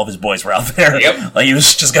all of his boys were out there. Yep. He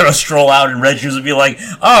was just gonna stroll out in red shoes and be like,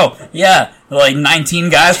 oh, yeah, 19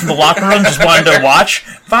 guys from the locker room just wanted to watch.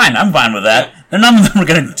 Fine, I'm fine with that. And none of them are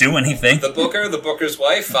gonna do anything. The Booker's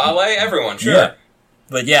wife, Fale, everyone, sure. Yeah.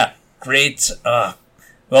 But yeah, great. Well,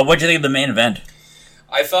 what'd you think of the main event?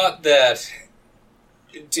 I thought that,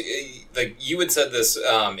 you had said this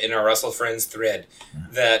in our Wrestle Friends thread,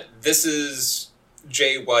 that this is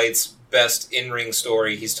Jay White's best in-ring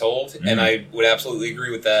story he's told, and I would absolutely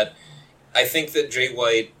agree with that. I think that Jay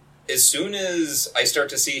White, as soon as I start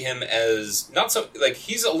to see him as not so like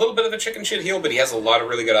he's a little bit of a chicken shit heel, but he has a lot of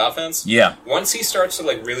really good offense. Yeah. Once he starts to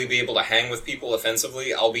like really be able to hang with people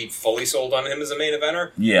offensively, I'll be fully sold on him as a main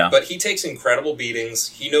eventer. Yeah. But he takes incredible beatings.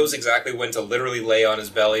 He knows exactly when to literally lay on his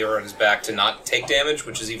belly or on his back to not take damage,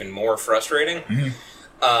 which is even more frustrating. Mm-hmm.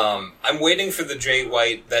 I'm waiting for the Jay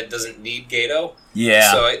White that doesn't need Gato.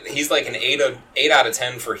 Yeah. So he's like an 8 out of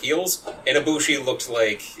 10 for heels, and Ibushi looked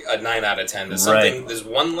like a 9 out of 10. There's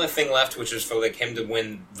one thing left, which is for like him to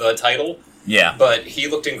win the title. Yeah. But he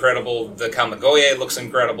looked incredible. The Kamigoye looks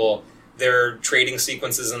incredible. Their trading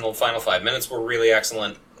sequences in the final 5 minutes were really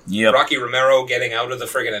excellent. Yep. Rocky Romero getting out of the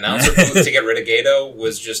friggin' announcer booth to get rid of Gato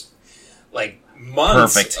was just like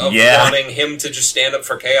months of wanting him to just stand up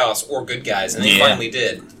for Chaos or good guys, and he finally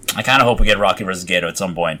did. I kind of hope we get Rocky versus Gato at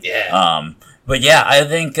some point. Yeah. But yeah, I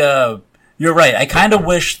think you're right. I kind of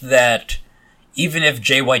wish that even if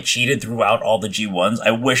Jay White cheated throughout all the G1s, I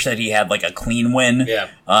wish that he had like a clean win. Yeah.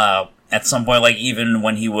 At some point, like even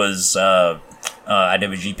when he was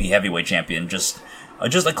IWGP Heavyweight Champion, just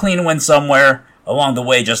a clean win somewhere along the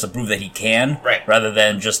way, just to prove that he can, right? Rather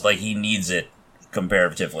than just like he needs it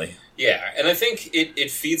comparatively. Yeah, and I think it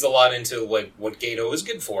feeds a lot into like what Gato is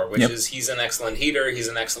good for, which is he's an excellent heater, he's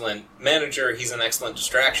an excellent manager, he's an excellent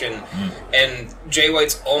distraction, and Jay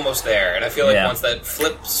White's almost there. And I feel like once that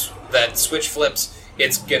switch flips,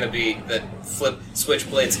 it's gonna be switch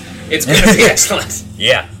blades. It's gonna be excellent.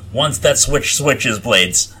 Yeah, once that switches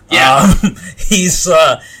blades. Yeah, he's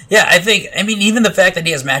I think even the fact that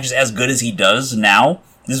he has matches as good as he does now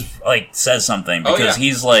is like says something because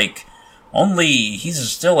he's like. He's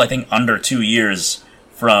still, I think, under 2 years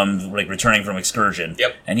from, like, returning from Excursion.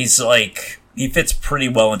 Yep. And he's, like, he fits pretty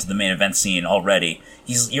well into the main event scene already.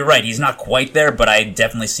 You're right, he's not quite there, but I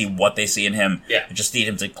definitely see what they see in him. Yeah. I just need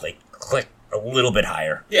him to, like, click a little bit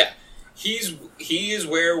higher. Yeah. He is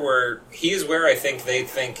where I think they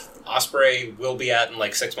think Ospreay will be at in,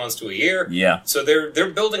 like, 6 months to a year. Yeah. So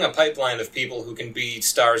they're building a pipeline of people who can be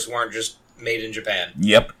stars who aren't just made in Japan.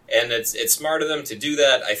 Yep. And it's smart of them to do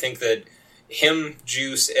that. I think that him,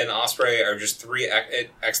 Juice, and Ospreay are just three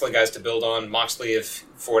excellent guys to build on. Moxley, if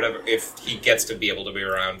he gets to be able to be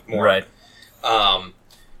around more. Right.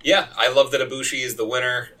 Yeah, I love that Ibushi is the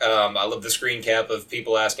winner. I love the screen cap of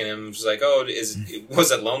people asking him, just like, "Oh,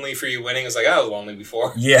 was it lonely for you winning?" It's like, I was lonely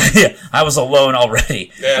before. Yeah, I was alone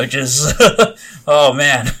already. Yeah. Which is, oh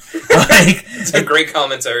man, like it's a great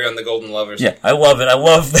commentary on the Golden Lovers. Yeah, I love it. I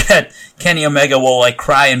love that Kenny Omega will like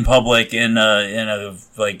cry in public in a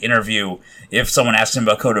like interview if someone asks him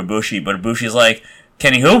about Kota Ibushi, but Ibushi's like,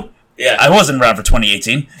 Kenny who? Yeah, I wasn't around for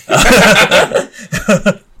 2018.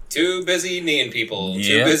 Too busy kneeing people.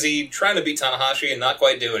 Too busy trying to beat Tanahashi and not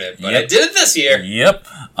quite doing it. But I did it this year. Yep.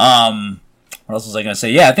 What else was I going to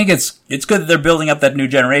say? Yeah, I think it's good that they're building up that new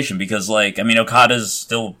generation because, like, Okada's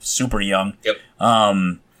still super young. Yep.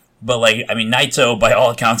 But, like, Naito, by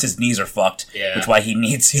all accounts, his knees are fucked. Yeah. Which is why he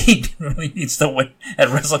really needs to win at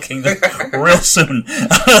Wrestle Kingdom real soon.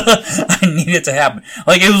 I need it to happen.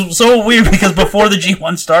 Like, it was so weird because before the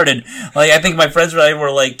G1 started, like, I think my friends and I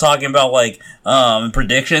were, like, talking about, like,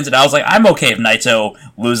 predictions, and I was like, I'm okay if Naito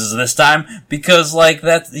loses this time because, like,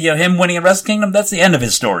 that's, him winning at Wrestle Kingdom, that's the end of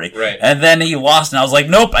his story. Right. And then he lost, and I was like,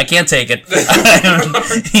 nope, I can't take it.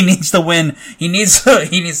 He needs to win. He needs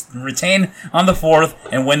to retain on the 4th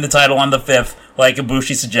and win the title on the 5th, like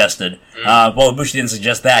Ibushi suggested. Well, Ibushi didn't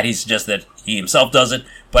suggest that. He suggested that he himself does it,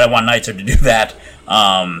 but I want Naito to do that.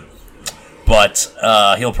 But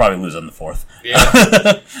he'll probably lose on the 4th.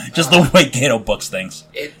 Yeah. Just the way Gato books things.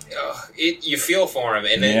 You feel for him,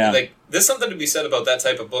 and like there's something to be said about that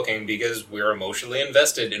type of booking because we're emotionally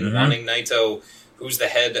invested in wanting Naito, who's the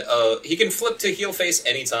head of. He can flip to heel face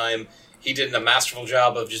anytime. He did a masterful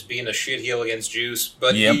job of just being a shit heel against Juice,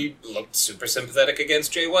 but he looked super sympathetic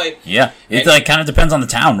against Jay White. Yeah, it kind of depends on the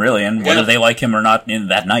town, really, and whether they like him or not in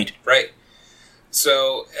that night. Right.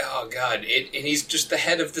 So, oh god, and he's just the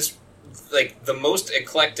head of this, like, the most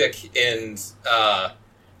eclectic and,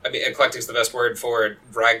 eclectic's the best word for it,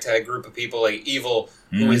 ragtag group of people, like Evil,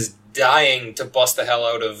 who is dying to bust the hell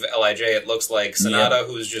out of LIJ, it looks like. Sonata,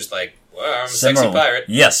 who's just like, well, I'm a sexy pirate.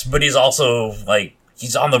 Yes, but he's also, like,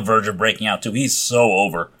 he's on the verge of breaking out, too. He's so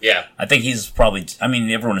over. Yeah. I think he's probably...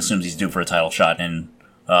 everyone assumes he's due for a title shot, and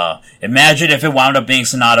imagine if it wound up being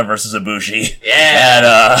Sonata versus Ibushi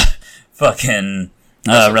at fucking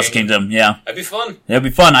Wrestle Kingdom. Yeah. That'd be fun. It'd be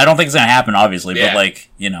fun. I don't think it's going to happen, obviously, but, like,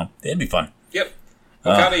 it'd be fun. Yep.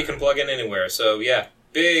 Okada you can plug in anywhere, so, yeah.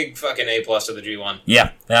 Big fucking A+ to the G1.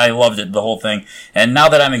 Yeah. I loved it, the whole thing. And now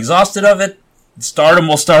that I'm exhausted of it, Stardom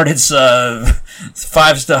will start its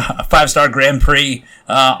five-star Grand Prix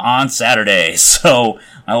on Saturday. So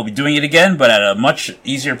I will be doing it again, but at a much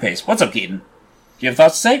easier pace. What's up, Keaton? Do you have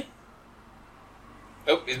thoughts to say?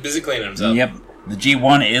 Oh, he's busy cleaning himself. Yep. The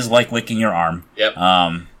G1 is like licking your arm. Yep.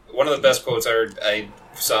 One of the best quotes I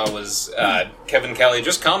saw was Kevin Kelly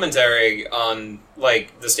just commentary on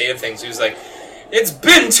like the state of things. He was like, "It's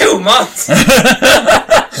been 2 months."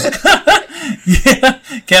 Yeah,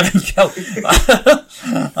 Kevin Kelly.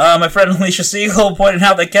 My friend Alicia Siegel pointed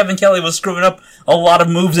out that Kevin Kelly was screwing up a lot of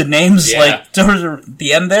moves and names, like towards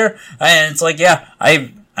the end there, and it's like,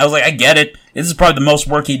 I was like, I get it. This is probably the most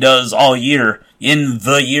work he does all year in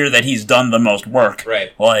the year that he's done the most work.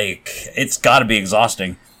 Right. Like, it's got to be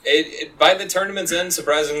exhausting. By the tournament's end,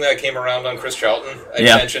 surprisingly, I came around on Chris Charlton. I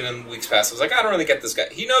mentioned in weeks past, I was like, I don't really get this guy.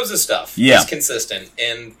 He knows his stuff. Yeah. He's consistent.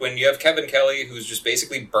 And when you have Kevin Kelly, who's just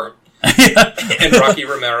basically burnt, and Rocky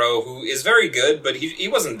Romero, who is very good, but he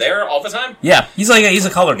wasn't there all the time. Yeah, he's a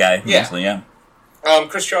color guy, mostly,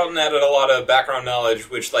 Chris Charlton added a lot of background knowledge,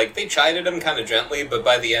 which, like, they chided him kind of gently, but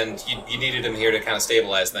by the end, you needed him here to kind of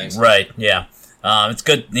stabilize things. Right, yeah. It's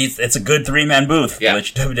good. It's a good three-man booth,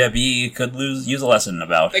 which WWE could use a lesson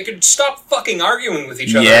about. They could stop fucking arguing with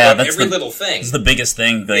each other about every little thing. It's the biggest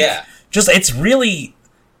thing. Like, just, it's really,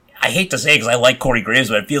 I hate to say it because I like Corey Graves,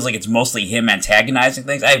 but it feels like it's mostly him antagonizing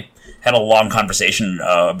things. I had a long conversation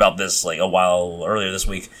about this like a while earlier this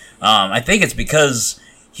week. I think it's because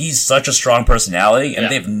he's such a strong personality, and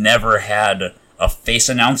they've never had a face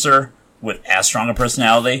announcer with as strong a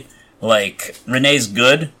personality. Like, Renee's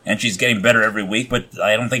good, and she's getting better every week, but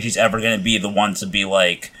I don't think she's ever going to be the one to be,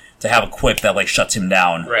 like, to have a quip that, like, shuts him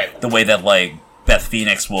down. Right. The way that, like, Beth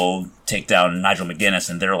Phoenix will take down Nigel McGuinness,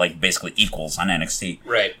 and they're, like, basically equals on NXT.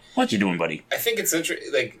 Right. What you doing, buddy? I think it's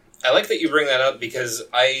interesting, like, I like that you bring that up because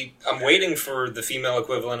I'm waiting for the female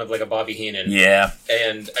equivalent of, like, a Bobby Heenan. Yeah.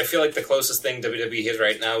 And I feel like the closest thing WWE has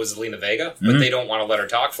right now is Zelina Vega, but they don't want to let her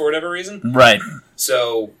talk for whatever reason. Right.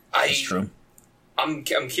 So, That's true. I'm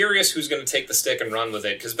curious who's going to take the stick and run with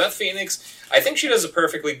it, because Beth Phoenix, I think she does a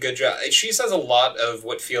perfectly good job. She says a lot of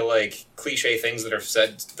what feel like cliche things that are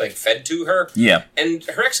said, like, fed to her. Yeah. And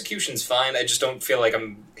her execution's fine, I just don't feel like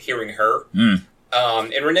I'm hearing her.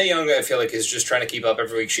 And Renee Young, I feel like, is just trying to keep up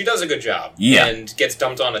every week. She does a good job. Yeah. And gets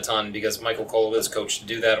dumped on a ton because Michael Cole is coached to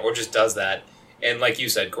do that, or just does that. And like you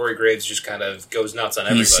said, Corey Graves just kind of goes nuts on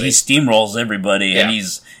everybody. He steamrolls everybody, and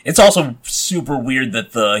it's also super weird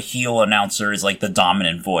that the heel announcer is like the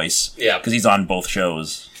dominant voice. Yeah. Because he's on both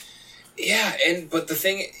shows. Yeah, but the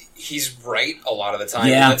thing, he's right a lot of the time.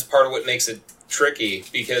 Yeah. And that's part of what makes it tricky,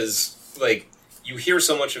 because, like, you hear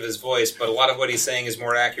so much of his voice, but a lot of what he's saying is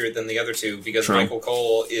more accurate than the other two, because Michael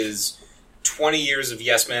Cole is 20 years of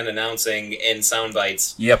Yes Man announcing and sound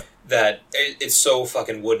bites. Yep. That it's so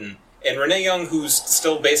fucking wooden. And Renee Young, who's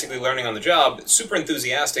still basically learning on the job, super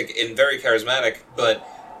enthusiastic and very charismatic, but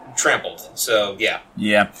trampled. So, yeah.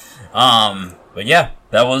 Yeah. But yeah,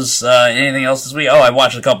 that was anything else this week? Oh, I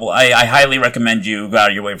watched a couple. I highly recommend you go out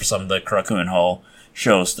of your way for some of the Karakuin Hall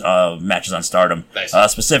shows, matches on Stardom. Nice.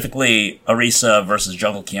 Specifically, Arisa versus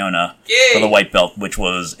Jungle Kiona for the white belt, which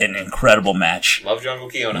was an incredible match. Love Jungle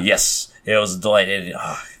Kiona. Yes. It was a delight.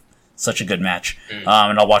 Such a good match. And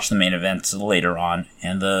I'll watch the main event later on.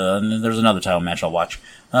 And there's another title match I'll watch.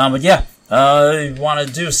 But yeah, you want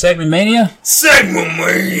to do Segment Mania? Segment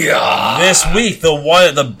Mania! This week,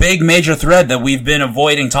 the big major thread that we've been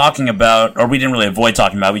avoiding talking about, or we didn't really avoid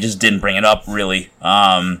talking about, we just didn't bring it up, really,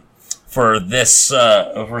 for this,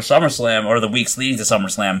 for SummerSlam, or the weeks leading to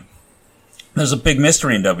SummerSlam. There's a big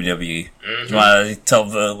mystery in WWE. Do you want to tell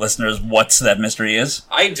the listeners what that mystery is?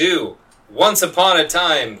 I do. Once upon a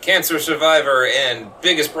time, cancer survivor and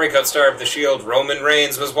biggest breakout star of the Shield, Roman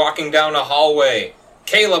Reigns, was walking down a hallway.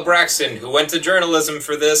 Kayla Braxton, who went to journalism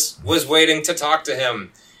for this, was waiting to talk to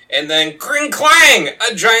him. And then, cring clang!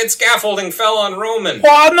 A giant scaffolding fell on Roman.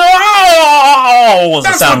 Oh, no!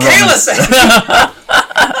 That's what Kayla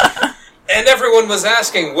said! And everyone was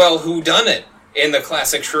asking, well, who done it? In the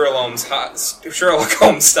classic Sherlock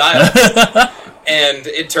Holmes style. And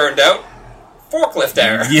it turned out, forklift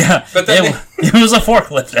error. Yeah, but then it was a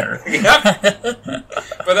forklift error. Yep.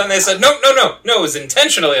 But then they said, no, it was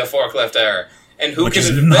intentionally a forklift error. And who Which could is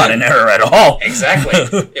it have not been? an error at all. Exactly.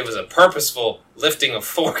 It was a purposeful lifting of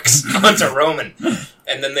forks onto Roman.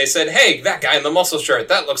 And then they said, hey, that guy in the muscle shirt,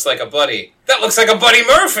 that looks like a buddy. That looks like a Buddy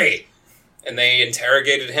Murphy. And they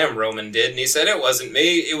interrogated him, Roman did, and he said, it wasn't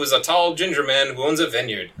me, it was a tall ginger man who owns a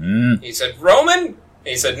vineyard. He said, Roman? And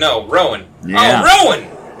he said, no, Rowan. Yeah. Oh,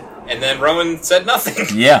 Rowan! And then Rowan said nothing.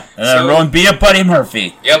 Yeah, and then Rowan beat up Buddy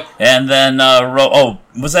Murphy. Yep. And then,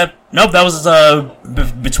 was that... Nope, that was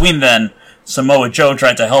between then. Samoa Joe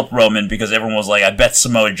tried to help Roman because everyone was like, I bet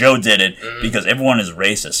Samoa Joe did it because everyone is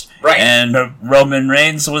racist. Right. And Roman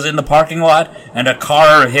Reigns was in the parking lot and a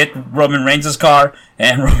car hit Roman Reigns' car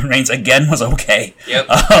and Roman Reigns again was okay. Yep.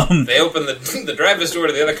 They opened the driver's door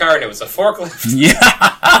to the other car and it was a forklift. Yeah.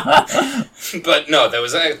 But no, there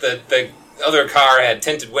was the other car had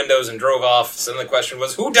tinted windows and drove off. So then the question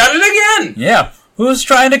was, who done it again? Yeah. Who's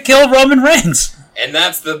trying to kill Roman Reigns? And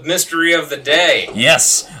that's the mystery of the day.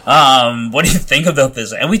 Yes. What do you think about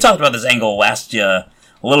this? And we talked about this angle a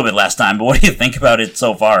little bit last time, but what do you think about it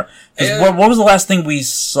so far? What was the last thing we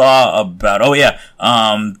saw about... Oh, yeah.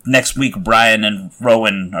 Next week, Bryan and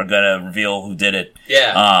Rowan are going to reveal who did it.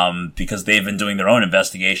 Yeah. Because they've been doing their own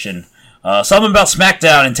investigation. Something about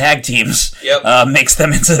SmackDown and tag teams makes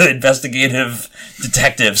them into investigative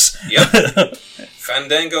detectives. Yep.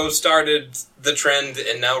 Fandango started the trend,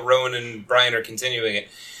 and now Rowan and Bryan are continuing it.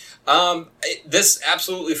 This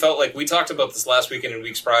absolutely felt like, we talked about this last week and in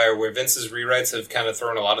weeks prior, where Vince's rewrites have kind of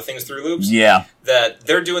thrown a lot of things through loops. Yeah. That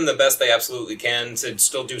they're doing the best they absolutely can to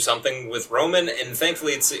still do something with Roman, and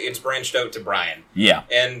thankfully it's branched out to Bryan. Yeah.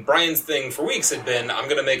 And Bryan's thing for weeks had been, I'm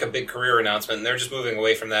going to make a big career announcement, and they're just moving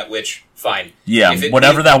away from that, which, fine. Yeah,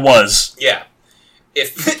 whatever that was. Yeah.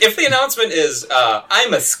 If the announcement is,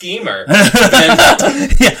 I'm a schemer, then...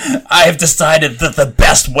 Yeah, I have decided that the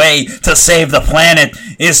best way to save the planet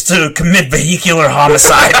is to commit vehicular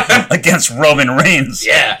homicide against Roman Reigns.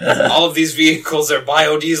 Yeah, all of these vehicles are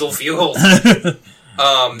biodiesel fueled.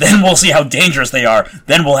 Then we'll see how dangerous they are.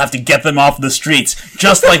 Then we'll have to get them off the streets,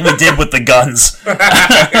 just like we did with the guns.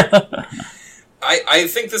 I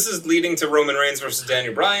think this is leading to Roman Reigns versus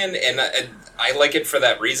Daniel Bryan, and I like it for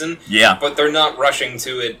that reason. Yeah. But they're not rushing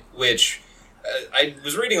to it, which... I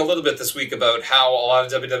was reading a little bit this week about how a lot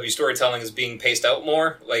of WWE storytelling is being paced out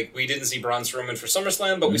more. Like, we didn't see Braun Strowman for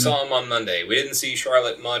SummerSlam, but we saw him on Monday. We didn't see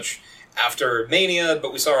Charlotte much after Mania,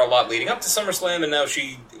 but we saw her a lot leading up to SummerSlam, and now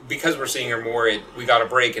because we're seeing her more, we got a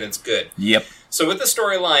break, and it's good. Yep. So with the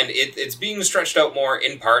storyline, it's being stretched out more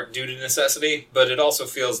in part due to necessity, but it also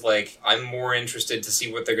feels like I'm more interested to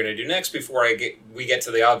see what they're going to do next before we get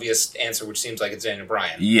to the obvious answer, which seems like it's Daniel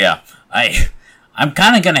Bryan. Yeah. I'm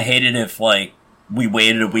kind of going to hate it if, like, we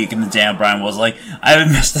waited a week and the Daniel Bryan was like, I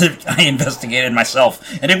investigated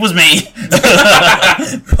myself, and it was me.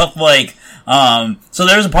 But, like, so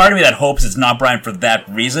there's a part of me that hopes it's not Bryan for that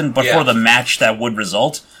reason, but for the match that would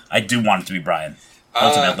result, I do want it to be Bryan,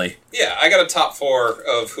 ultimately. Yeah, I got a top 4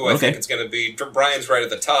 of who I think it's going to be. Bryan's right at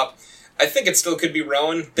the top. I think it still could be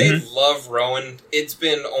Rowan. They love Rowan. It's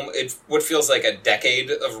been what feels like a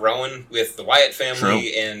decade of Rowan with the Wyatt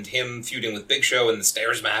family and him feuding with Big Show in the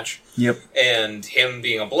stairs match. Yep. And him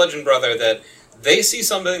being a bludgeon brother that they see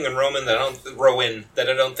something in Rowan that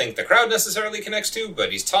I don't think the crowd necessarily connects to,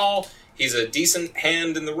 but he's tall, he's a decent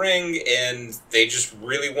hand in the ring, and they just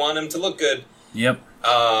really want him to look good. Yep.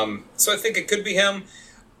 So I think it could be him.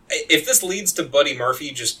 If this leads to Buddy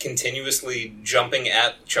Murphy just continuously jumping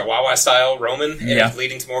at Chihuahua-style Roman and it's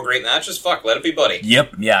leading to more great matches, let it be Buddy.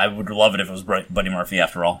 Yep, yeah, I would love it if it was Buddy Murphy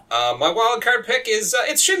after all. My wild card pick is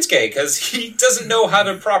it's Shinsuke, because he doesn't know how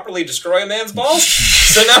to properly destroy a man's balls,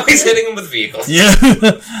 so now he's hitting him with vehicles. Yeah,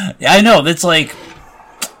 yeah, I know. It's like,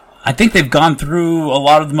 I think they've gone through a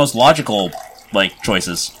lot of the most logical, like,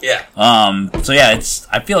 choices. Yeah. So yeah,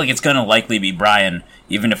 I feel like it's gonna likely be Bryan,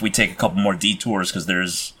 even if we take a couple more detours, because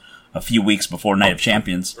there's a few weeks before Night of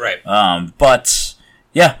Champions. Right. But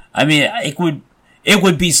yeah, I mean, it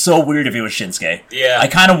would be so weird if it was Shinsuke. Yeah. I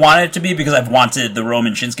kind of wanted it to be because I've wanted the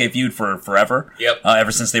Roman Shinsuke feud for forever. Yep.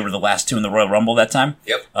 Ever since they were the last two in the Royal Rumble that time.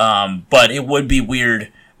 Yep. But it would be weird,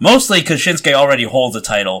 mostly because Shinsuke already holds a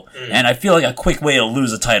title, and I feel like a quick way to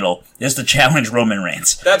lose a title is to challenge Roman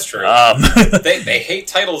Reigns. That's true. They hate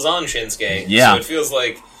titles on Shinsuke, so it feels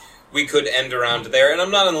like we could end around there. And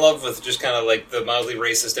I'm not in love with just kind of like the mildly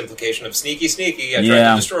racist implication of sneaky, I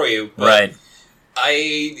tried to destroy you. But right.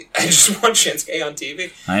 I just want Shinsuke on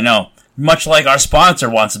TV. I know. Much like our sponsor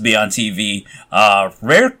wants to be on TV.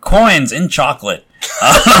 Rare coins in chocolate.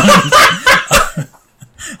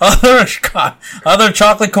 Other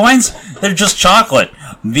chocolate coins, they're just chocolate.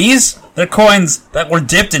 These, they're coins that were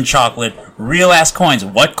dipped in chocolate. Real ass coins.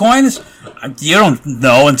 What coins? You don't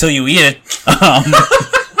know until you eat it.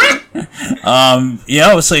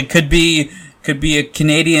 So it could be a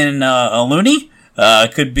Canadian a loonie,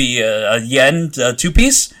 could be a yen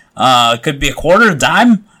 2-piece, could be a quarter, a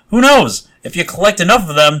dime. Who knows? If you collect enough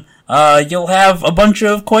of them, you'll have a bunch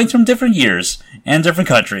of coins from different years and different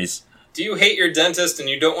countries. Do you hate your dentist and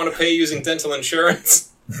you don't want to pay using dental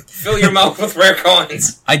insurance? Fill your mouth with rare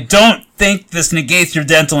coins. I don't think this negates your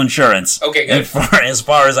dental insurance. Okay, good. As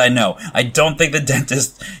far as I know. I don't think the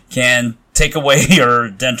dentist can take away your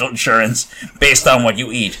dental insurance based on what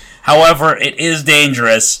you eat. However, it is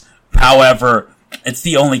dangerous. However, it's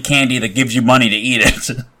the only candy that gives you money to eat it.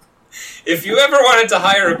 If you ever wanted to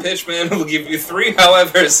hire a pitchman who will give you 3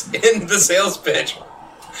 howevers in the sales pitch,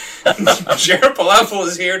 Jared Palafel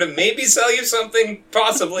is here to maybe sell you something,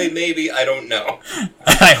 possibly, maybe, I don't know.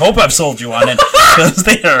 I hope I've sold you on it, because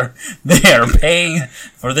they are paying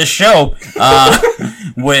for this show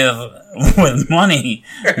with money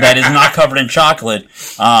that is not covered in chocolate.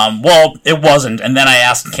 Well, it wasn't, and then I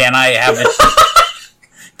asked, can I have it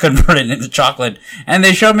converted into chocolate? And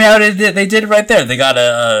they showed me how they did it right there. They got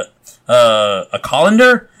a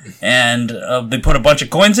colander, and they put a bunch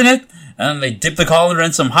of coins in it, and they dip the colander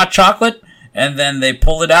in some hot chocolate, and then they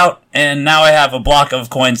pull it out, and now I have a block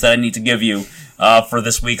of coins that I need to give you for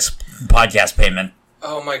this week's podcast payment.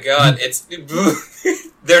 Oh my god,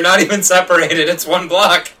 they're not even separated, it's one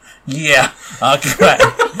block. Yeah,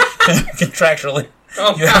 contractually,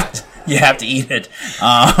 you have to eat it.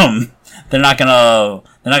 They're not gonna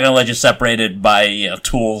let you separate it by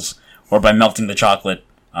tools or by melting the chocolate.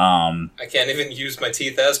 I can't even use my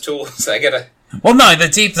teeth as tools. I gotta. Well, no, the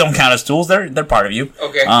teeth don't count as tools. They're part of you.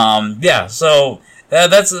 Okay. Yeah. So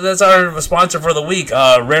that's our sponsor for the week.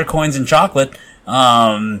 Rare Coins and Chocolate.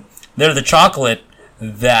 They're the chocolate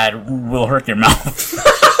that will hurt your mouth.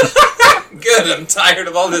 Good. I'm tired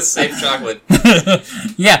of all this safe chocolate.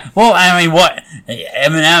 Yeah. Well, I mean, what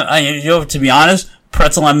M&M? To be honest,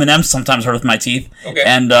 pretzel M&Ms sometimes hurt my teeth. Okay.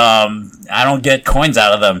 And I don't get coins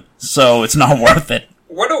out of them, so it's not worth it.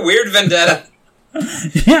 What a weird vendetta.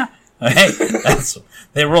 Yeah. Hey,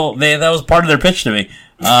 that was part of their pitch to me.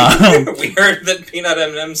 We heard that peanut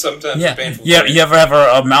M&Ms sometimes are painful. Yeah, you ever have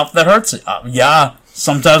a mouth that hurts? Yeah,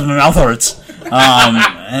 sometimes my mouth hurts.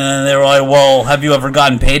 And they were like, well, have you ever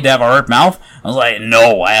gotten paid to have a hurt mouth? I was like,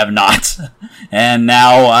 no, I have not. And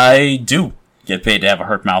now I do get paid to have a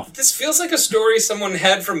hurt mouth. This feels like a story someone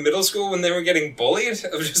had from middle school when they were getting bullied.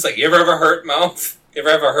 It was just like, you ever have a hurt mouth? You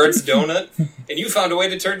ever have a Hurts donut? And you found a way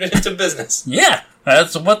to turn it into business. Yeah,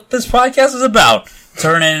 that's what this podcast is about.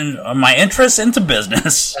 Turning my interests into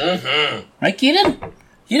business. Mm-hmm. Right, Keaton?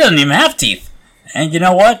 He doesn't even have teeth. And you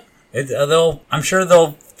know what? I'm sure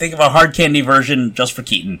they'll think of a hard candy version just for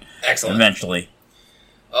Keaton. Excellent. Eventually.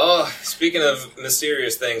 Oh, speaking of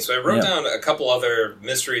mysterious things, so I wrote down a couple other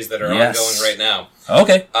mysteries that are ongoing right now.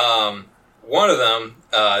 Okay. One of them,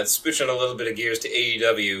 switching a little bit of gears to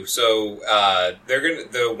AEW. So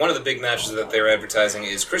one of the big matches that they're advertising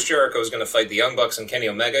is Chris Jericho is going to fight the Young Bucks and Kenny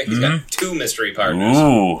Omega. He's got 2 mystery partners.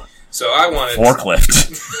 Ooh. So I wanted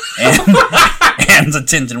forklift and a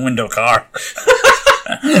tinted window car.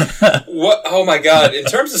 What? Oh my god! In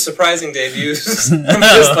terms of surprising debuts, I'm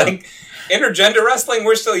just like intergender wrestling.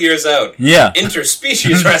 We're still years out. Yeah.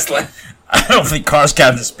 Interspecies wrestling. I don't think cars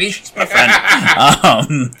count as species, my friend.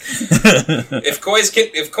 If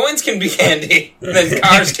coins can be candy, then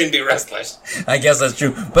cars can be wrestlers. I guess that's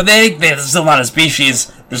true, but they're still not a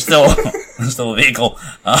species. They're still a vehicle.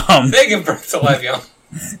 They give birth to life young.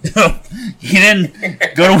 You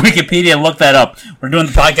didn't go to Wikipedia and look that up. We're doing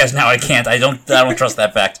the podcast now. I can't. I don't trust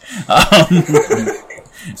that fact.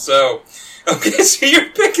 So your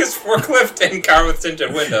pick is forklift and car with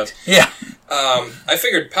tinted windows. Yeah. I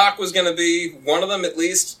figured Pac was going to be one of them at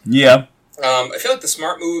least. Yeah. I feel like the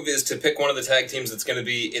smart move is to pick one of the tag teams that's going to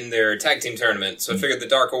be in their tag team tournament. So I figured the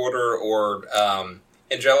Dark Order or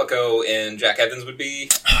Angelico and Jack Evans would be.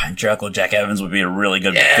 Angelico and Jack Evans would be a really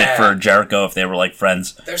good fit for Jericho if they were like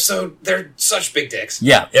friends. They're such big dicks.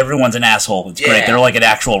 Yeah, everyone's an asshole. It's great. They're like an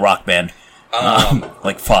actual rock band.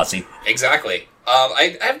 Like Fosse. Exactly.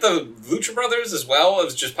 I have the Lucha Brothers as well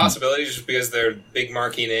as just possibilities just because they're big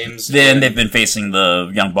marquee names. And they've been facing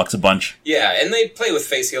the Young Bucks a bunch. Yeah, and they play with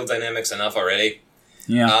face-heel dynamics enough already.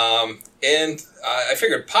 Yeah. And I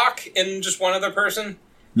figured Pac and just one other person.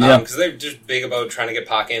 Yeah. Because they're just big about trying to get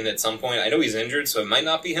Pac in at some point. I know he's injured, so it might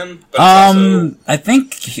not be him. But also... I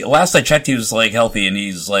think last I checked, he was like healthy, and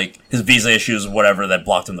he's like his visa issues, whatever that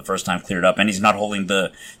blocked him the first time, cleared up, and he's not holding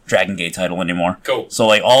the Dragon Gate title anymore. Cool. So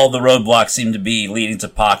like all the roadblocks seem to be leading to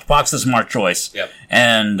Pac. Pac's the smart choice. Yep.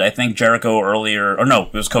 And I think Jericho earlier, or no,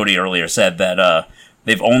 it was Cody earlier, said that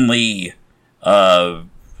they've only revealed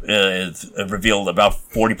about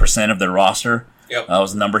 40% of their roster. Yep.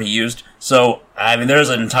 Was the number he used. So, I mean, there's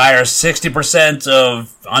an entire 60%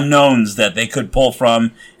 of unknowns that they could pull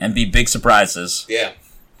from and be big surprises. Yeah.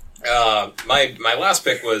 My last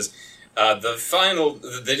pick was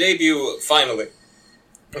the debut, finally,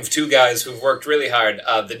 of two guys who've worked really hard.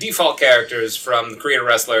 The default characters from the Creator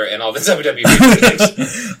Wrestler and all the WWE games.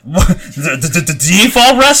 The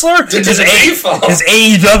default wrestler? Default. Is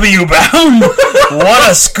AEW bound? What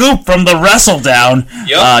a scoop from the Wrestledown.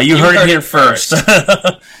 Yep, you heard it here first.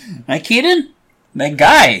 Am I kidding? That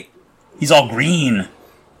guy. He's all green.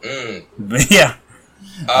 But yeah.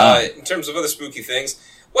 In terms of other spooky things,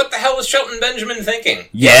 what the hell is Shelton Benjamin thinking?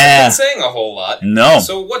 Yeah. He hasn't been saying a whole lot. No.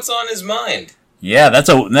 So what's on his mind? Yeah,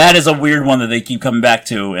 that is a weird one that they keep coming back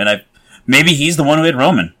to, and maybe he's the one who hit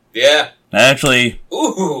Roman. Yeah. Actually,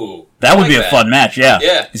 ooh, that would be a fun match. Yeah,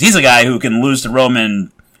 yeah, because he's a guy who can lose to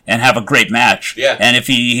Roman and have a great match. Yeah, and if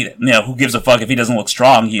he, who gives a fuck if he doesn't look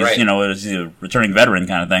strong? He's, right. He's a returning veteran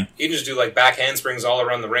kind of thing. He can just do like back handsprings all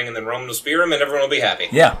around the ring, and then Roman will spear him, and everyone will be happy.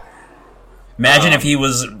 Yeah. Imagine if he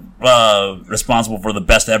was responsible for the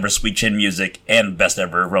best ever Sweet Chin music and best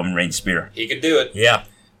ever Roman Reigns spear. He could do it. Yeah.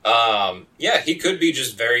 Yeah, he could be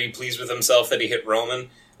just very pleased with himself that he hit Roman,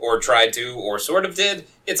 or tried to, or sort of did.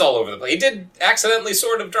 It's all over the place. He did accidentally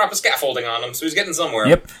sort of drop a scaffolding on him, so he's getting somewhere.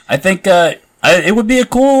 Yep. I think it would be a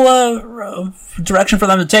cool direction for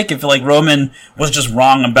them to take if like Roman was just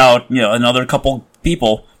wrong about another couple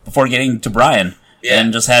people before getting to Bryan. Yeah.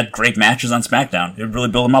 And just had great matches on SmackDown. It would really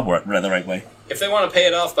build him up the right way. If they want to pay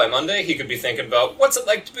it off by Monday, he could be thinking about what's it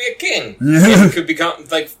like to be a king. He could be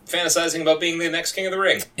like fantasizing about being the next king of the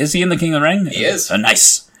ring. Is he in the King of the Ring? He is.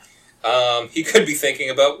 Nice. He could be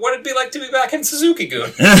thinking about what it'd be like to be back in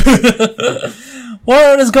Suzuki-gun.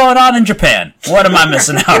 What is going on in Japan? What am I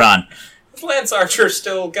missing out on? Lance Archer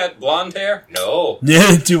still got blonde hair? No.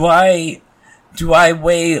 Do I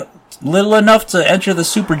weigh little enough to enter the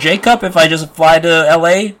Super J Cup if I just fly to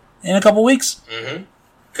LA in a couple weeks? Mm-hmm.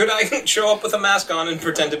 Could I show up with a mask on and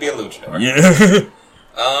pretend to be a luchador? Yeah.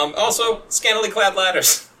 Also, scantily clad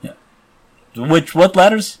ladders. Yeah. What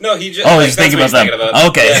ladders? No, he just... he's thinking about them.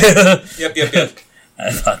 Okay. Yeah. Yep.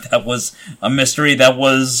 I thought that was a mystery that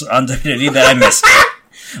was on WWE that I missed.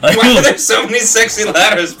 Why are there so many sexy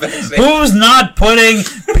ladders backstage? Who's not putting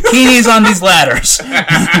bikinis on these ladders?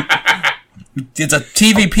 It's a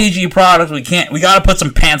TV PG product. We gotta put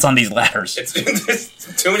some pants on these ladders.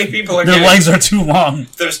 Too many people are Their legs are too long.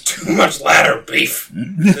 There's too much ladder beef.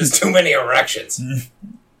 There's too many erections.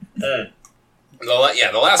 The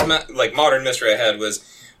last modern mystery I had was,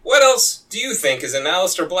 what else do you think is in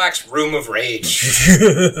Aleister Black's room of rage?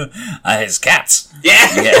 His cats. Yeah.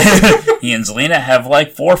 He and Zelina have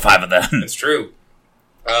like 4 or 5 of them. It's true.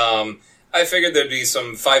 I figured there'd be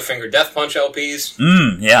some 5-finger death punch LPs.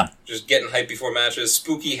 Yeah. Just getting hyped before matches.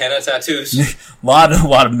 Spooky henna tattoos. a lot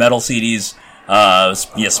of metal CDs.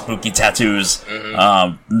 Spooky tattoos.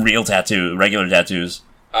 Mm-hmm. Regular tattoos.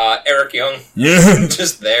 Eric Young. Yeah.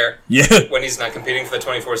 Just there. Yeah. When he's not competing for the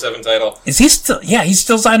 24/7 title. Is he still? Yeah, he's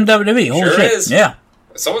still signed to WWE. Holy sure shit. is. Yeah.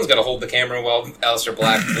 Someone's got to hold the camera while Aleister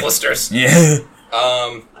Black blisters. Yeah.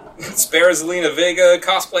 Spare Zelina Vega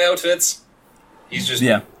cosplay outfits. He's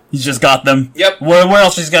just got them. Yep. Where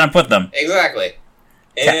else is he gonna put them? Exactly.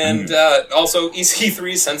 And also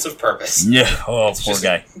EC3's sense of purpose. Yeah. Oh, poor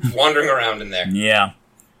guy. Wandering around in there. Yeah.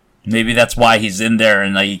 Maybe that's why he's in there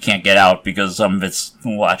and he can't get out because some of it's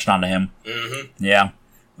latched onto him. Mm-hmm. Yeah.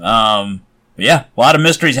 A lot of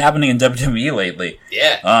mysteries happening in WWE lately.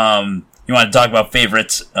 Yeah. You want to talk about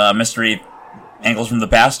favorite mystery angles from the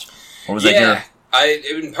past? Or was that your...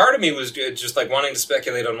 Part of me was just like wanting to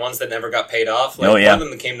speculate on ones that never got paid off. One of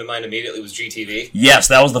them that came to mind immediately was GTV. Yes,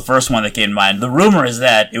 that was the first one that came to mind. The rumor is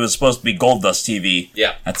that it was supposed to be Goldust TV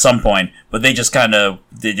at some point, but they just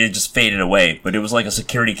just faded away. But it was like a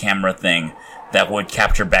security camera thing that would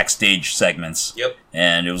capture backstage segments. Yep.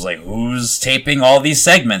 And it was like, who's taping all these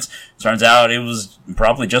segments? Turns out it was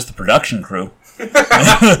probably just the production crew.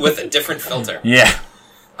 With a different filter. Yeah.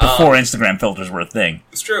 Before Instagram filters were a thing.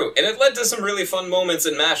 It's true. And it led to some really fun moments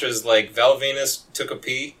in matches, like Val Venus took a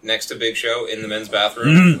pee next to Big Show in the men's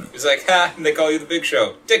bathroom. He's like, ha, and they call you the Big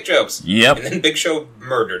Show. Dick jokes. Yep. And then Big Show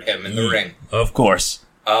murdered him in the ring. Of course.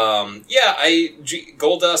 Goldust,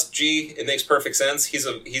 it makes perfect sense. He's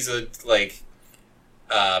a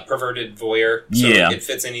perverted voyeur, so it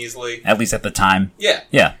fits in easily. At least at the time. Yeah.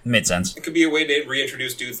 Yeah, it made sense. It could be a way to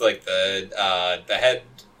reintroduce dudes like the head...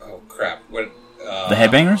 Oh, crap. What... the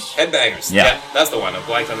Headbangers? Headbangers. Yeah, that's the one. I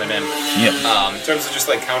blanked on their name. Yep. In terms of just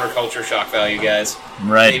like counterculture shock value guys.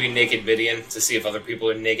 Right. Maybe Naked Vidian to see if other people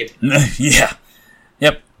are naked. Yeah.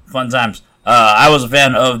 Yep. Fun times. I was a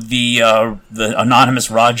fan of the anonymous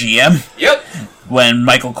Raw GM. Yep. When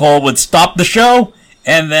Michael Cole would stop the show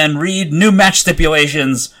and then read new match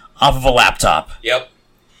stipulations off of a laptop. Yep.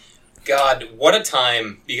 God, what a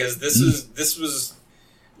time! Because this was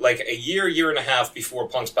like a year and a half before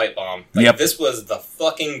Punk's Pipe Bomb. Like, this was the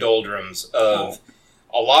fucking doldrums of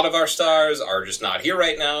a lot of our stars are just not here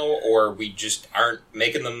right now, or we just aren't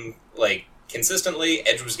making them, like, consistently.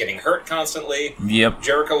 Edge was getting hurt constantly. Yep.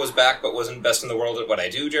 Jericho was back, but wasn't best in the world at what I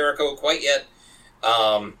do, Jericho, quite yet.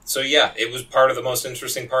 So yeah, it was part of the most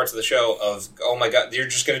interesting parts of the show of, oh my god, you're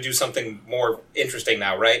just going to do something more interesting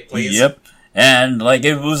now, right? Please? Yep. And, like,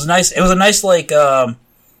 it was nice, like, kind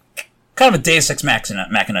of a Deus Ex Machina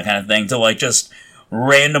kind of thing to, like, just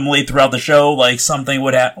randomly throughout the show, like, something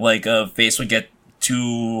would like, a face would get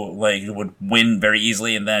would win very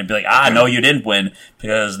easily, and then it'd be like, no, you didn't win,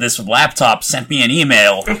 because this laptop sent me an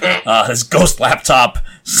email, this ghost laptop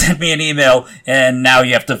sent me an email, and now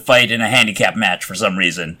you have to fight in a handicap match for some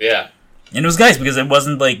reason. Yeah. And it was nice, because it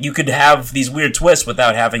wasn't like, you could have these weird twists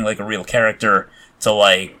without having, like, a real character to,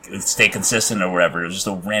 like, stay consistent or whatever. It was just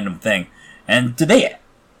a random thing. And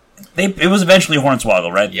it was eventually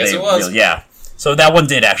Hornswoggle, right? Yes, it was. Yeah. So that one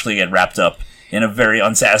did actually get wrapped up in a very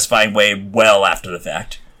unsatisfying way well after the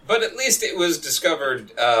fact. But at least it was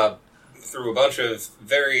discovered through a bunch of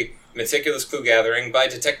very meticulous clue gathering by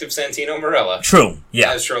Detective Santino Marella. True,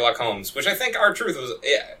 yeah. As Sherlock Holmes, which I think R-Truth was,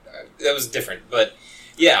 that was different. But,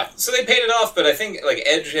 yeah, so they paid it off, but I think, like,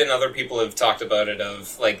 Edge and other people have talked about it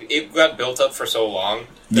of, like, it got built up for so long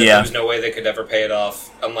that there was no way they could ever pay it off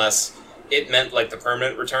unless it meant, like, the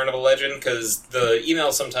permanent return of a legend, because the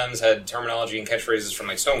email sometimes had terminology and catchphrases from,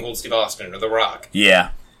 like, Stone Cold Steve Austin or The Rock.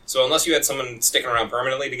 Yeah. So unless you had someone sticking around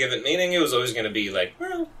permanently to give it meaning, it was always going to be like,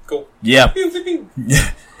 well, cool. Yeah.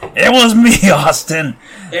 It was me, Austin.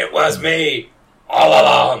 It was me, all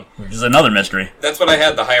along. Which is another mystery. That's what I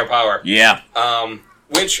had, the higher power. Yeah.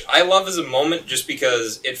 Which I love as a moment just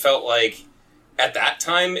because it felt like, at that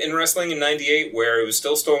time in wrestling in 98, where it was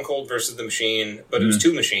still Stone Cold versus The Machine, but it was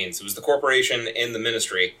two machines. It was the Corporation and the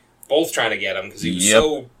Ministry, both trying to get him, because he was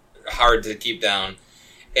so hard to keep down.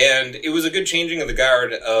 And it was a good changing of the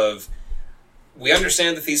guard of, we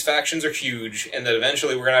understand that these factions are huge, and that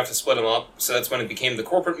eventually we're going to have to split them up, so that's when it became the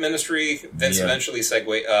Corporate Ministry, Vince eventually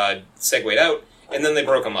segued out, and then they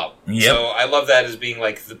broke them up. Yep. So I love that as being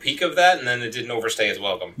like the peak of that, and then it didn't overstay its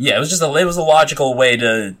welcome. Yeah, it was a logical way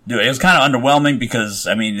to do it. It was kind of underwhelming because,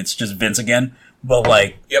 I mean, it's just Vince again, but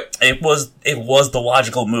like, it was the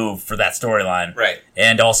logical move for that storyline. Right.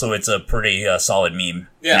 And also it's a pretty solid meme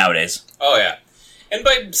nowadays. Oh yeah. And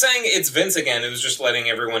by saying it's Vince again, it was just letting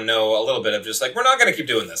everyone know a little bit of just like, we're not going to keep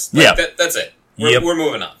doing this. Like, that's it. We're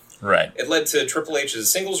moving on. Right. It led to Triple H's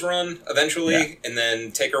singles run eventually, and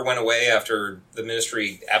then Taker went away after the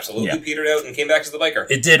Ministry absolutely petered out and came back as the Biker.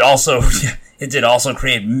 It did also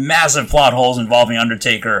create massive plot holes involving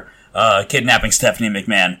Undertaker kidnapping Stephanie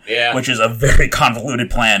McMahon, which is a very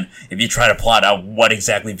convoluted plan if you try to plot out what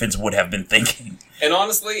exactly Vince would have been thinking. And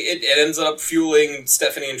honestly, it ends up fueling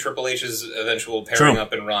Stephanie and Triple H's eventual pairing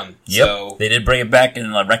up and run. Yep. So, they did bring it back and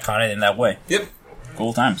retcon it in that way. Yep.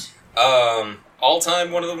 Cool times. All-time,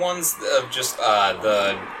 one of the ones of just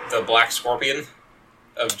the Black Scorpion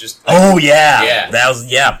of just... Yeah. That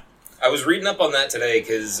was, I was reading up on that today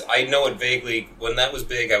because I know it vaguely. When that was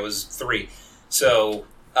big, I was 3. So,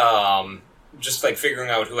 just like figuring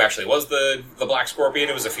out who actually was the Black Scorpion.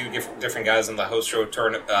 It was a few different guys on the host show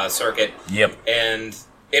circuit. Yep. And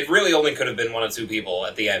it really only could have been one of two people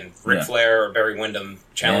at the end. Ric Flair or Barry Windham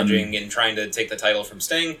challenging and trying to take the title from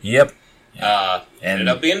Sting. Yep. Ended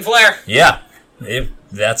up being Flair. Yeah.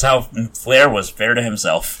 That's how Flair was fair to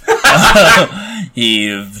himself.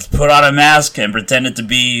 He put on a mask and pretended to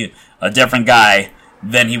be a different guy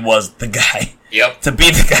than he was the guy. Yep. To be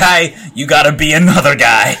the guy, you gotta be another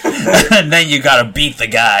guy. And then you gotta beat the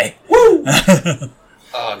guy. Woo!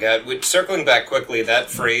 Oh, God. Circling back quickly, that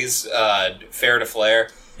phrase, fair to Flair,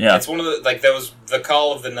 it's one of the, like, that was the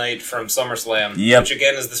call of the night from SummerSlam, which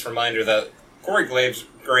again is this reminder that Corey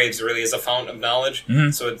Graves really is a fountain of knowledge.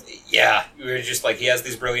 Mm-hmm. So, we were just like, he has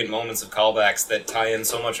these brilliant moments of callbacks that tie in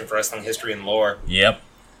so much of wrestling history and lore. Yep.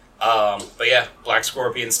 But yeah, Black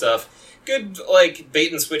Scorpion stuff. Good, like,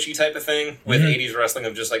 bait and switchy type of thing with 80s wrestling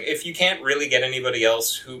of just like, if you can't really get anybody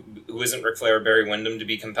else who isn't Ric Flair or Barry Windham to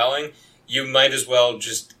be compelling, you might as well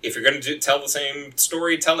just, if you're going to tell the same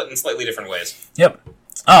story, tell it in slightly different ways. Yep.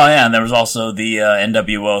 Oh, yeah, and there was also the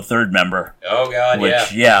NWO third member. Oh, God,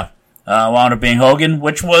 which, wound up being Hogan,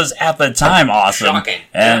 which was at the time awesome. Shocking.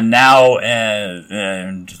 And now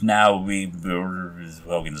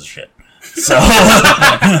Hogan's shit. So,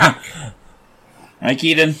 right,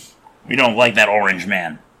 Keaton? We don't like that orange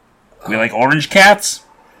man. We like orange cats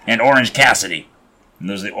and Orange Cassidy. And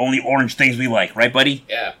those are the only orange things we like, right, buddy?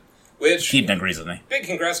 Yeah. Which Keaton agrees with me. Big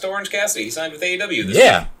congrats to Orange Cassidy. He signed with AEW this week.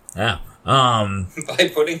 Yeah.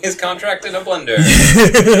 By putting his contract in a blender.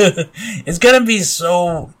 It's gonna be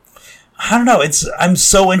so... I don't know, I'm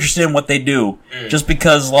so interested in what they do. Just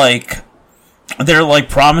because, like, they're, like,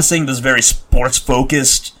 promising this very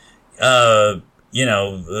sports-focused, approach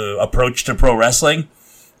to pro wrestling.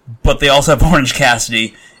 But they also have Orange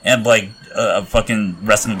Cassidy and, like, a fucking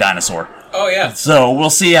wrestling dinosaur. Oh, yeah. So we'll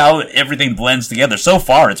see how everything blends together. So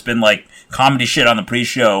far, it's been, like, comedy shit on the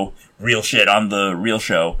pre-show, real shit on the real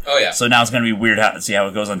show. Oh, yeah. So now it's going to be weird to see how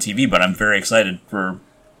it goes on TV, but I'm very excited for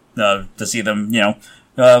to see them,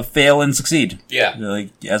 fail and succeed. Yeah. Like,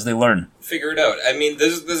 as they learn. Figure it out. I mean,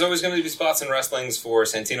 there's always going to be spots in wrestlings for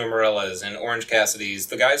Santino Morella's and Orange Cassidy's,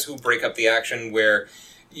 the guys who break up the action where...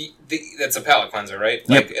 that's a palate cleanser, right?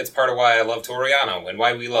 Like, Yep. it's part of why I love Toriano and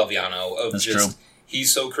why we love Yano. That's just, true.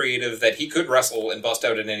 He's so creative that he could wrestle and bust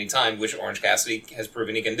out at any time, which Orange Cassidy has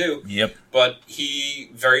proven he can do. Yep. But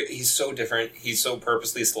he's so different. He's so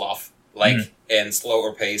purposely sloth, and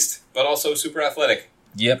slower paced, but also super athletic.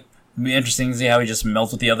 Yep. It'll be interesting to see how he just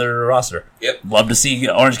melts with the other roster. Yep. Love to see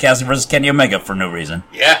Orange Cassidy versus Kenny Omega for no reason.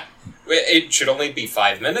 Yeah. It should only be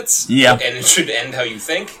 5 minutes. Yeah. And it should end how you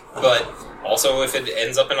think, but also if it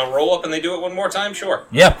ends up in a roll-up and they do it one more time, sure.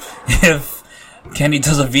 Yeah. If Kenny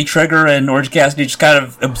does a V-trigger and Orange Cassidy just kind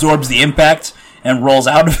of absorbs the impact and rolls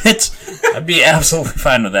out of it, I'd be absolutely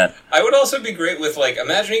fine with that. I would also be great with, like,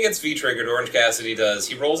 imagine he gets V-triggered, Orange Cassidy does.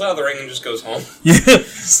 He rolls out of the ring and just goes home. Yeah.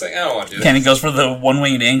 It's like, I don't want to do Kenny this. goes for the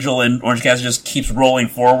one-winged angel and Orange Cassidy just keeps rolling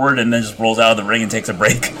forward and then just rolls out of the ring and takes a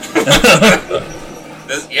break.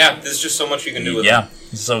 There's just so much you can do with Yeah, him.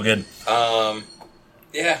 it's so good.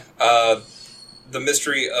 The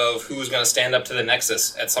mystery of who was going to stand up to the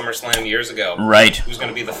Nexus at SummerSlam years ago. Right. Who's going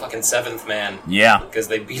to be the fucking 7th man. Yeah. Because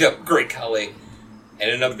they beat up Great Khali.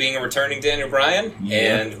 Ended up being a returning Daniel Bryan,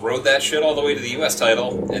 Yeah. and rode that shit all the way to the U.S.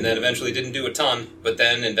 title, and then eventually didn't do a ton, but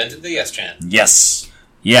then invented the Yes Chant. Yes.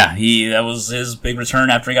 Yeah, that was his big return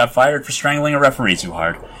after he got fired for strangling a referee too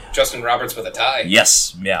hard. Justin Roberts with a tie.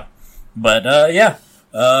 Yes, yeah. But,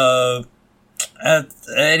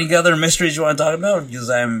 any other mysteries you want to talk about? Because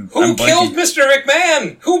I'm Who blanking. killed Mr.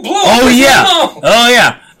 McMahon? Who blew Oh, up yeah. Limo? Oh,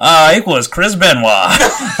 yeah. It was Chris Benoit.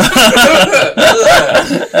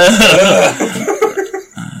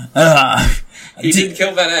 He did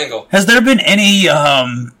kill Van Angle. Has there been any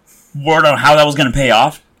word on how that was going to pay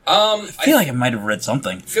off? I feel like I might have read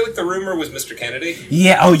something. feel like the rumor was Mr. Kennedy.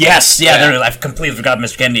 Yeah. Oh, yes. Yeah. Yeah. I completely forgot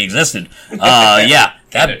Mr. Kennedy existed. Yeah.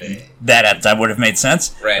 Kennedy. That would have made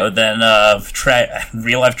sense. Right. But then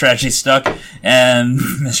real life tragedy stuck, and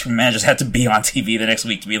Mr. McMahon just had to be on TV the next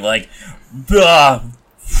week to be like,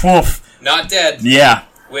 woof. Not dead. Yeah.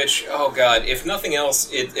 Which, oh god, if nothing else,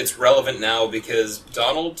 it's relevant now because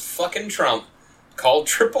Donald fucking Trump called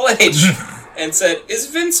Triple H and said, "Is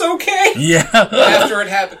Vince okay?" Yeah. After it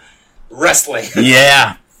happened. Wrestling.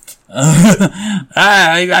 Yeah.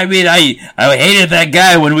 I mean, I hated that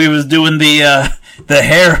guy when we was doing the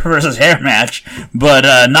hair versus hair match, but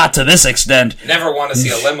not to this extent. Never want to see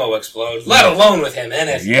a limo explode, let alone with him in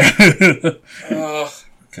it. Yeah. Oh,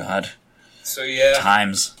 God. so yeah,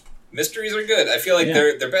 Times. mysteries are good. I feel like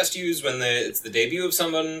they're best used when it's the debut of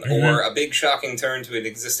someone or a big shocking turn to an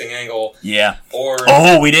existing angle. Yeah. Or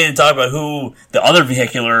we didn't talk about who the other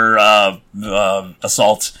vehicular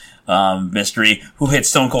assault mystery who hit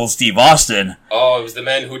Stone Cold Steve Austin. it was the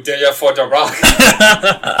man who did it for The Rock.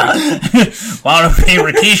 Wound up being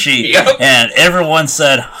Rikishi, Yep. and everyone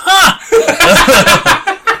said, "Ha!"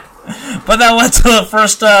 But that led to the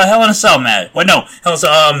first Hell in a Cell match. Well, no,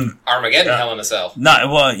 Armageddon Hell in a Cell.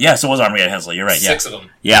 Yes, it was Armageddon Hell in a Cell. You're right. Yeah, 6 of them.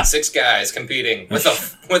 Yeah. 6 guys competing with a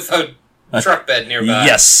truck bed nearby.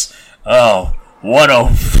 Yes. Oh, what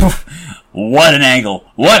an angle!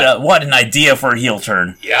 What an idea for a heel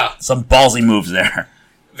turn. Yeah. Some ballsy moves there.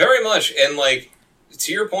 Very much, and like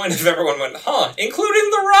to your point, if everyone went, including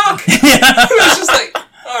The Rock. It was just like,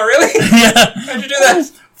 oh really? Yeah. How'd you do that?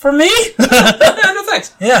 For me? No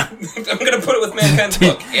thanks. Yeah. I'm gonna put it with Mankind's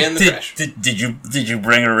book in the trash. Did you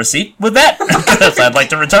bring a receipt with that? Because I'd like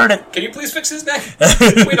to return it. Can you please fix his neck?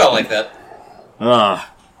 We'd all like that. Oh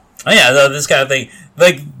yeah, this kind of thing.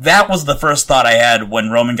 Like, that was the first thought I had when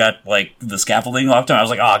Roman got, like, the scaffolding locked on. I was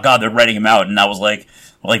like, oh god, they're writing him out. And I was like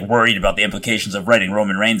worried about the implications of writing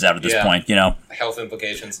Roman Reigns out at this point, Health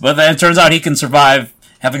implications. But then it turns out he can survive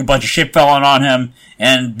having a bunch of shit falling on him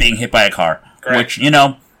and being hit by a car. Correct. Which,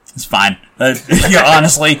 it's fine.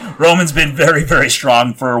 Honestly, Roman's been very, very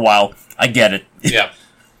strong for a while. I get it. Yeah.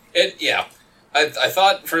 I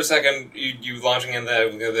thought for a second you launching in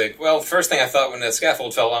that. Well, first thing I thought when that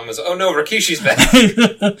scaffold fell on was, oh no, Rikishi's back.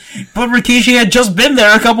 But Rikishi had just been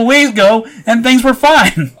there a couple weeks ago, and things were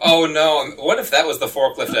fine. Oh no! What if that was the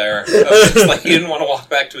forklift error? It's like he didn't want to walk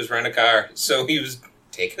back to his rent-a-car, so he was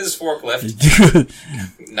taking his forklift,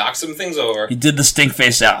 knock some things over. He did the stink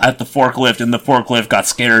face out at the forklift, and the forklift got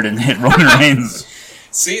scared and hit Roman Reigns.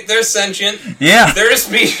 See, they're sentient. Yeah. They're a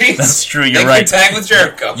species. That's true, you're right. They can tag with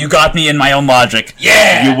Jericho. You got me in my own logic.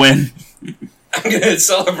 Yeah! You win. I'm going to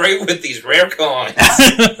celebrate with these rare coins.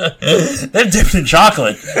 They're dipped in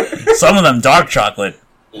chocolate. Some of them dark chocolate.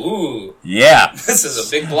 Ooh. Yeah. This is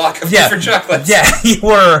a big block of different chocolates. Yeah,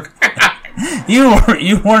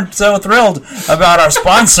 you weren't so thrilled about our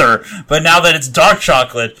sponsor, but now that it's dark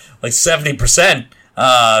chocolate, like 70%,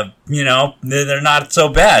 they're not so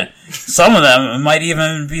bad. Some of them might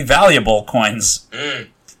even be valuable coins.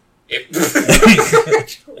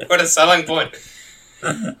 What a selling point.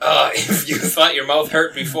 If you thought your mouth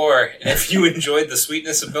hurt before, and if you enjoyed the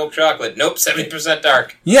sweetness of milk chocolate, nope, 70%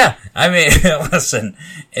 dark. Yeah, I mean, listen,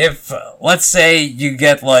 if, let's say you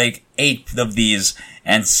get like 8 of these,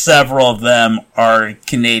 and several of them are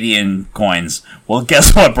Canadian coins, well,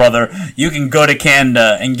 guess what, brother? You can go to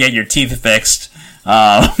Canada and get your teeth fixed,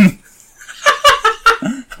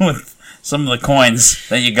 with some of the coins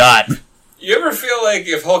that you got. You ever feel like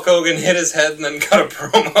if Hulk Hogan hit his head and then cut a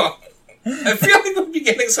promo? I feel like we'll be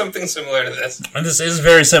getting something similar to this. And this is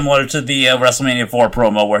very similar to the WrestleMania 4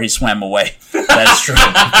 promo where he swam away. That's true.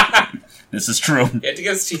 This is true. He had to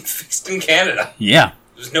get his teeth fixed in Canada. Yeah.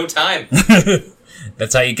 There's no time.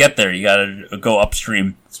 That's how you get there. You gotta go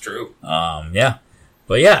upstream. It's true. Yeah.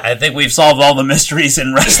 But yeah, I think we've solved all the mysteries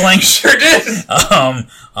in wrestling. Sure did.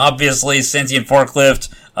 Obviously, sentient forklift.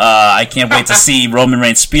 I can't wait to see Roman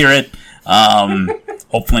Reigns' spirit.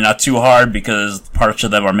 Hopefully not too hard because parts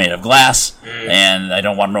of them are made of glass, and I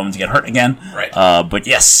don't want Roman to get hurt again. Right. But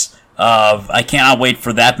yes, I cannot wait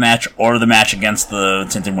for that match or the match against the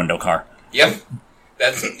tinted window car. Yep.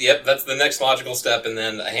 That's the next logical step, and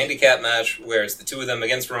then a handicap match where it's the two of them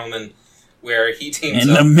against Roman, where he teams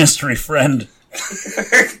and up. And a mystery friend.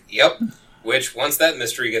 Yep. Which, once that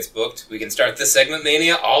mystery gets booked, we can start this segment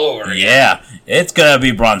mania all over again. Yeah, it's gonna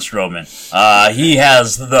be Braun Strowman. He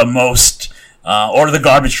has the most, or the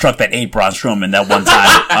garbage truck that ate Braun Strowman that one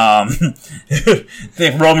time. I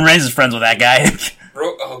think Roman Reigns is friends with that guy.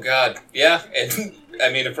 Oh, God. Yeah. And, I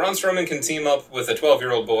mean, if Braun Strowman can team up with a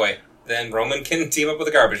 12-year-old boy, then Roman can team up with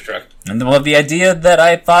a garbage truck. And we'll have the idea that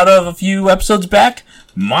I thought of a few episodes back.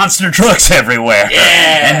 Monster trucks everywhere.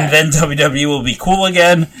 Yeah! And then WWE will be cool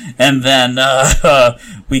again. And then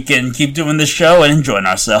we can keep doing this show and enjoying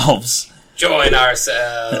ourselves. Join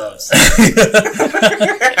ourselves.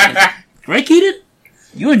 Right, Keaton?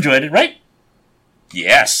 You enjoyed it, right?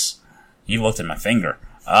 Yes. You looked at my finger.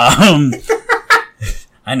 I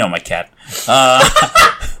know my cat.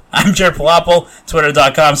 I'm Jared Palapple,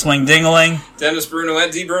 Twitter.com/swingdingling. Dennis Bruno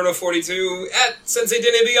at DBruno42, at Sensei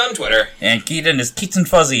Deneby on Twitter. And Keaton is Keaton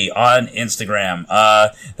Fuzzy on Instagram.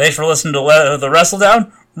 Thanks for listening to the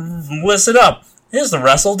Wrestledown. Listen up. Here's the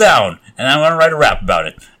Wrestledown. And I'm going to write a rap about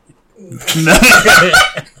it.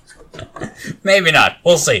 Maybe not.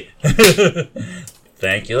 We'll see.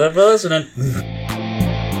 Thank you for listening.